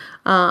future.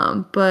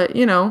 But,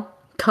 you know,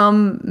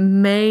 come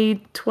May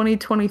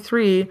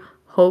 2023,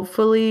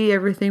 hopefully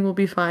everything will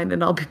be fine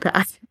and I'll be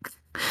back.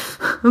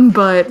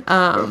 But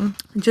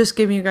just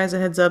giving you guys a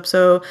heads up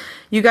so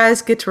you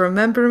guys get to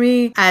remember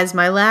me as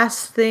my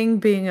last thing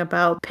being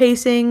about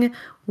pacing,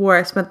 where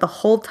I spent the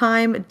whole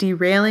time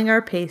derailing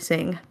our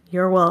pacing.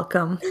 You're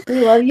welcome.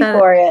 We love you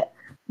for it.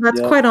 That's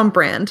quite on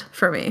brand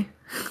for me.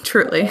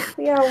 Truly.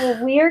 Yeah,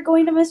 well, we are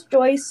going to miss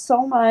Joyce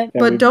so much.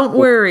 But don't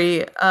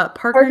worry,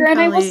 Parker and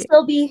I will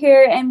still be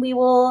here, and we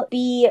will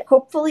be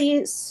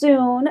hopefully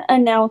soon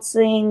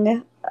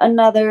announcing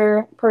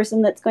another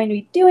person that's going to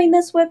be doing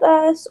this with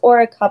us, or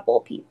a couple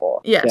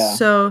people. Yes,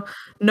 so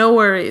no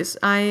worries.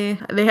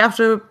 They have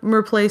to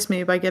replace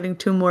me by getting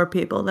 2 more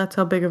people. That's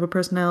how big of a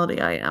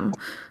personality I am.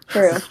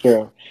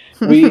 True.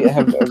 We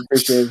have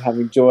appreciated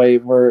having Joy.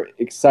 We're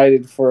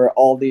excited for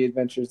all the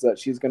adventures that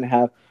she's going to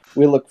have.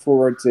 We look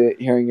forward to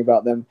hearing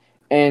about them.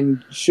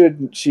 And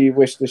should she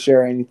wish to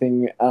share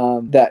anything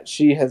that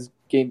she has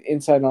gained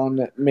insight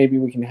on, maybe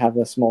we can have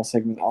a small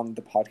segment on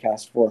the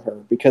podcast for her,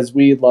 because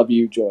we love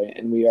you, Joy,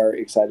 and we are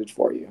excited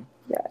for you.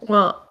 Yeah.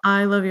 Well,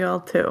 I love you all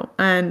too,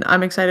 and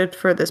I'm excited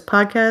for this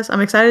podcast. I'm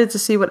excited to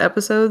see what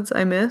episodes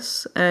I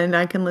miss and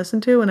I can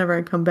listen to whenever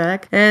I come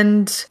back.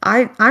 And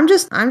I'm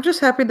just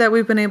happy that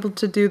we've been able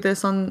to do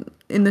this in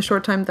the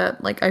short time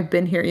that like I've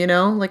been here. You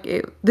know, like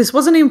this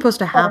wasn't even supposed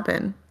to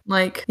happen.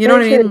 Like, you know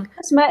what I mean? We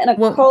just met in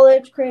a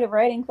college creative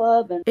writing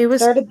club and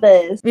started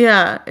this.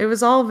 Yeah, it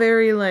was all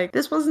very like,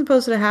 this wasn't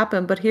supposed to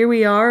happen, but here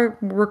we are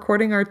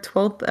recording our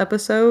 12th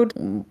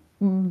episode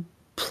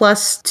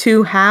plus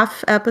 2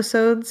 half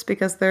episodes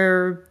because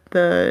they're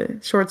the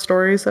short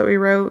stories that we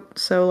wrote.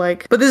 So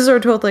like, but this is our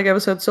 12th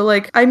episode. So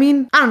like, I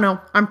mean, I don't know.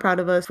 I'm proud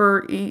of us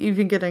for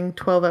even getting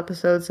 12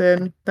 episodes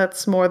in.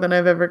 That's more than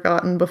I've ever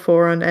gotten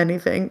before on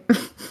anything.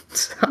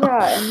 So.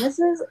 Yeah, and this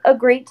is a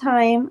great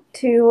time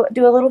to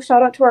do a little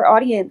shout out to our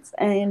audience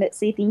and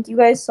say thank you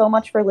guys so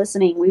much for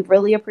listening. We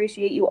really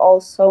appreciate you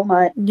all so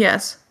much.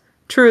 Yes,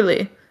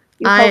 truly.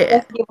 You helped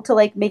us be able to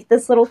like make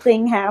this little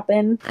thing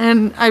happen.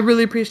 And I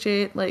really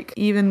appreciate like,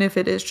 even if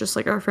it is just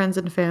like our friends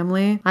and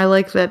family, I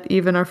like that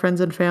even our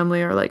friends and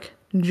family are like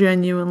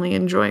genuinely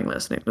enjoying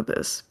listening to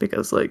this,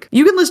 because like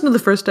you can listen to the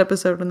first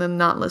episode and then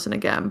not listen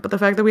again, but the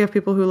fact that we have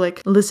people who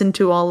like listen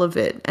to all of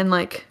it, and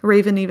like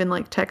Raven even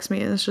like texts me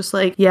and it's just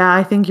like, yeah,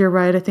 I think you're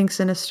right, I think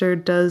Sinister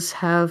does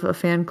have a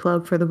fan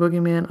club for the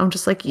Boogeyman. I'm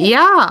just like,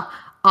 yeah,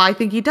 I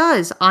think he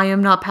does. I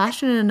am not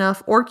passionate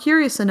enough or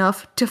curious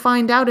enough to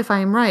find out if I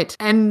am right,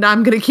 and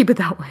I'm gonna keep it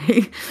that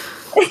way.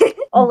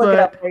 I'll look it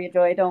up for you,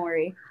 Joy, don't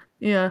worry.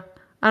 Yeah,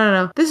 I don't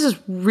know, this is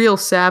real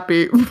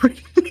sappy.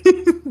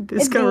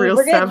 This got real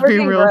sappy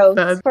real gross.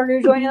 fast. Are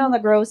you joining on the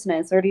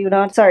grossness, or do you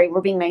not? Sorry, we're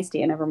being nice to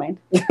you, never mind.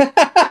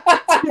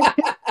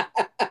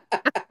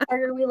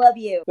 Parker, we love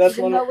you.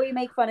 Even though we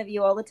make fun of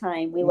you all the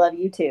time, we love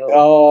you too.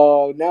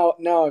 Oh,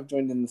 now I've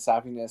joined in the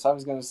sappiness. I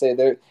was going to say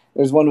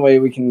there's one way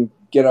we can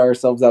get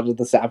ourselves out of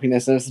the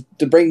sappiness, and it's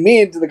to bring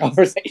me into the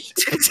conversation.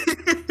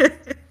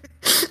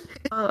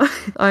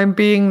 I'm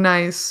being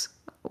nice.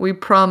 We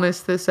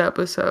promised this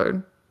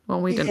episode.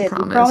 Well, we didn't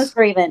promise. We promised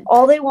Raven.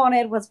 All they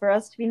wanted was for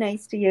us to be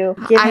nice to you,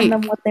 giving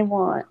them what they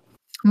want.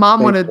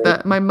 Mom wanted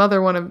that. My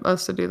mother wanted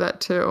us to do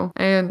that too,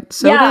 and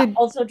so did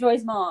also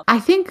Joy's mom. I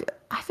think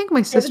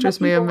my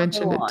sisters may have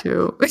mentioned it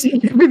too.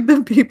 Giving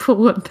the people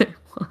what they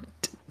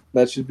want.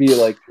 That should be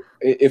like,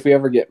 if we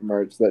ever get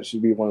merch, that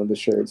should be one of the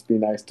shirts. Be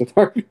nice to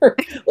Parker.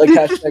 Like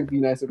hashtag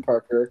be nice to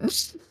Parker.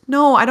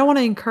 No, I don't want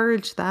to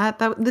encourage that.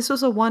 This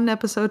was a 1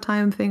 episode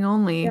time thing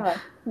only. Yeah,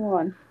 come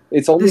on.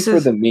 It's only for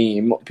the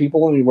meme.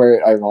 People only wear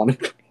it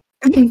ironically.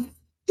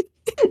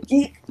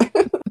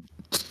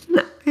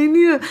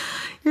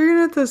 You're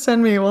gonna have to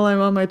send me, while I'm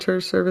on my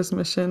church service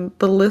mission,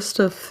 the list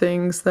of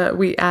things that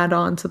we add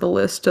on to the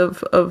list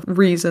of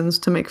reasons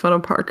to make fun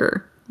of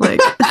Parker. Like,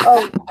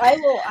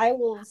 I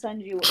will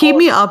send you. Keep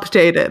me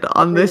updated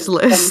on this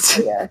list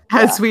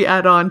as we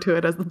add on to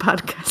it as the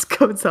podcast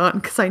goes on,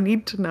 because I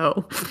need to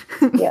know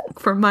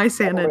for my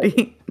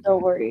sanity.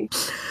 Don't worry.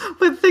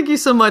 But thank you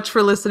so much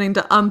for listening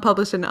to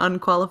Unpublished and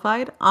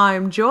Unqualified.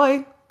 I'm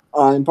Joy.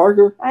 I'm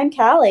Parker. I'm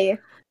Callie.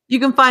 You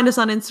can find us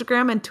on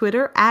Instagram and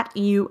Twitter at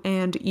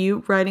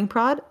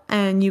 @YouAndYouWritingProd,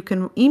 and you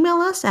can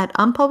email us at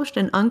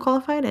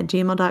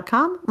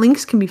unpublishedandunqualified@gmail.com.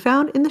 Links can be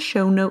found in the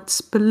show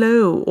notes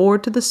below, or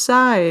to the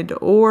side,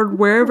 or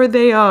wherever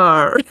they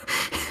are.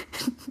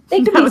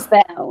 They can be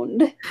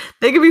found.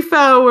 They can be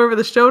found wherever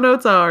the show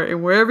notes are,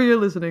 and wherever you're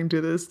listening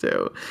to this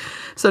too.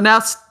 So now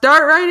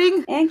start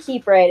writing. And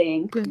keep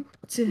writing.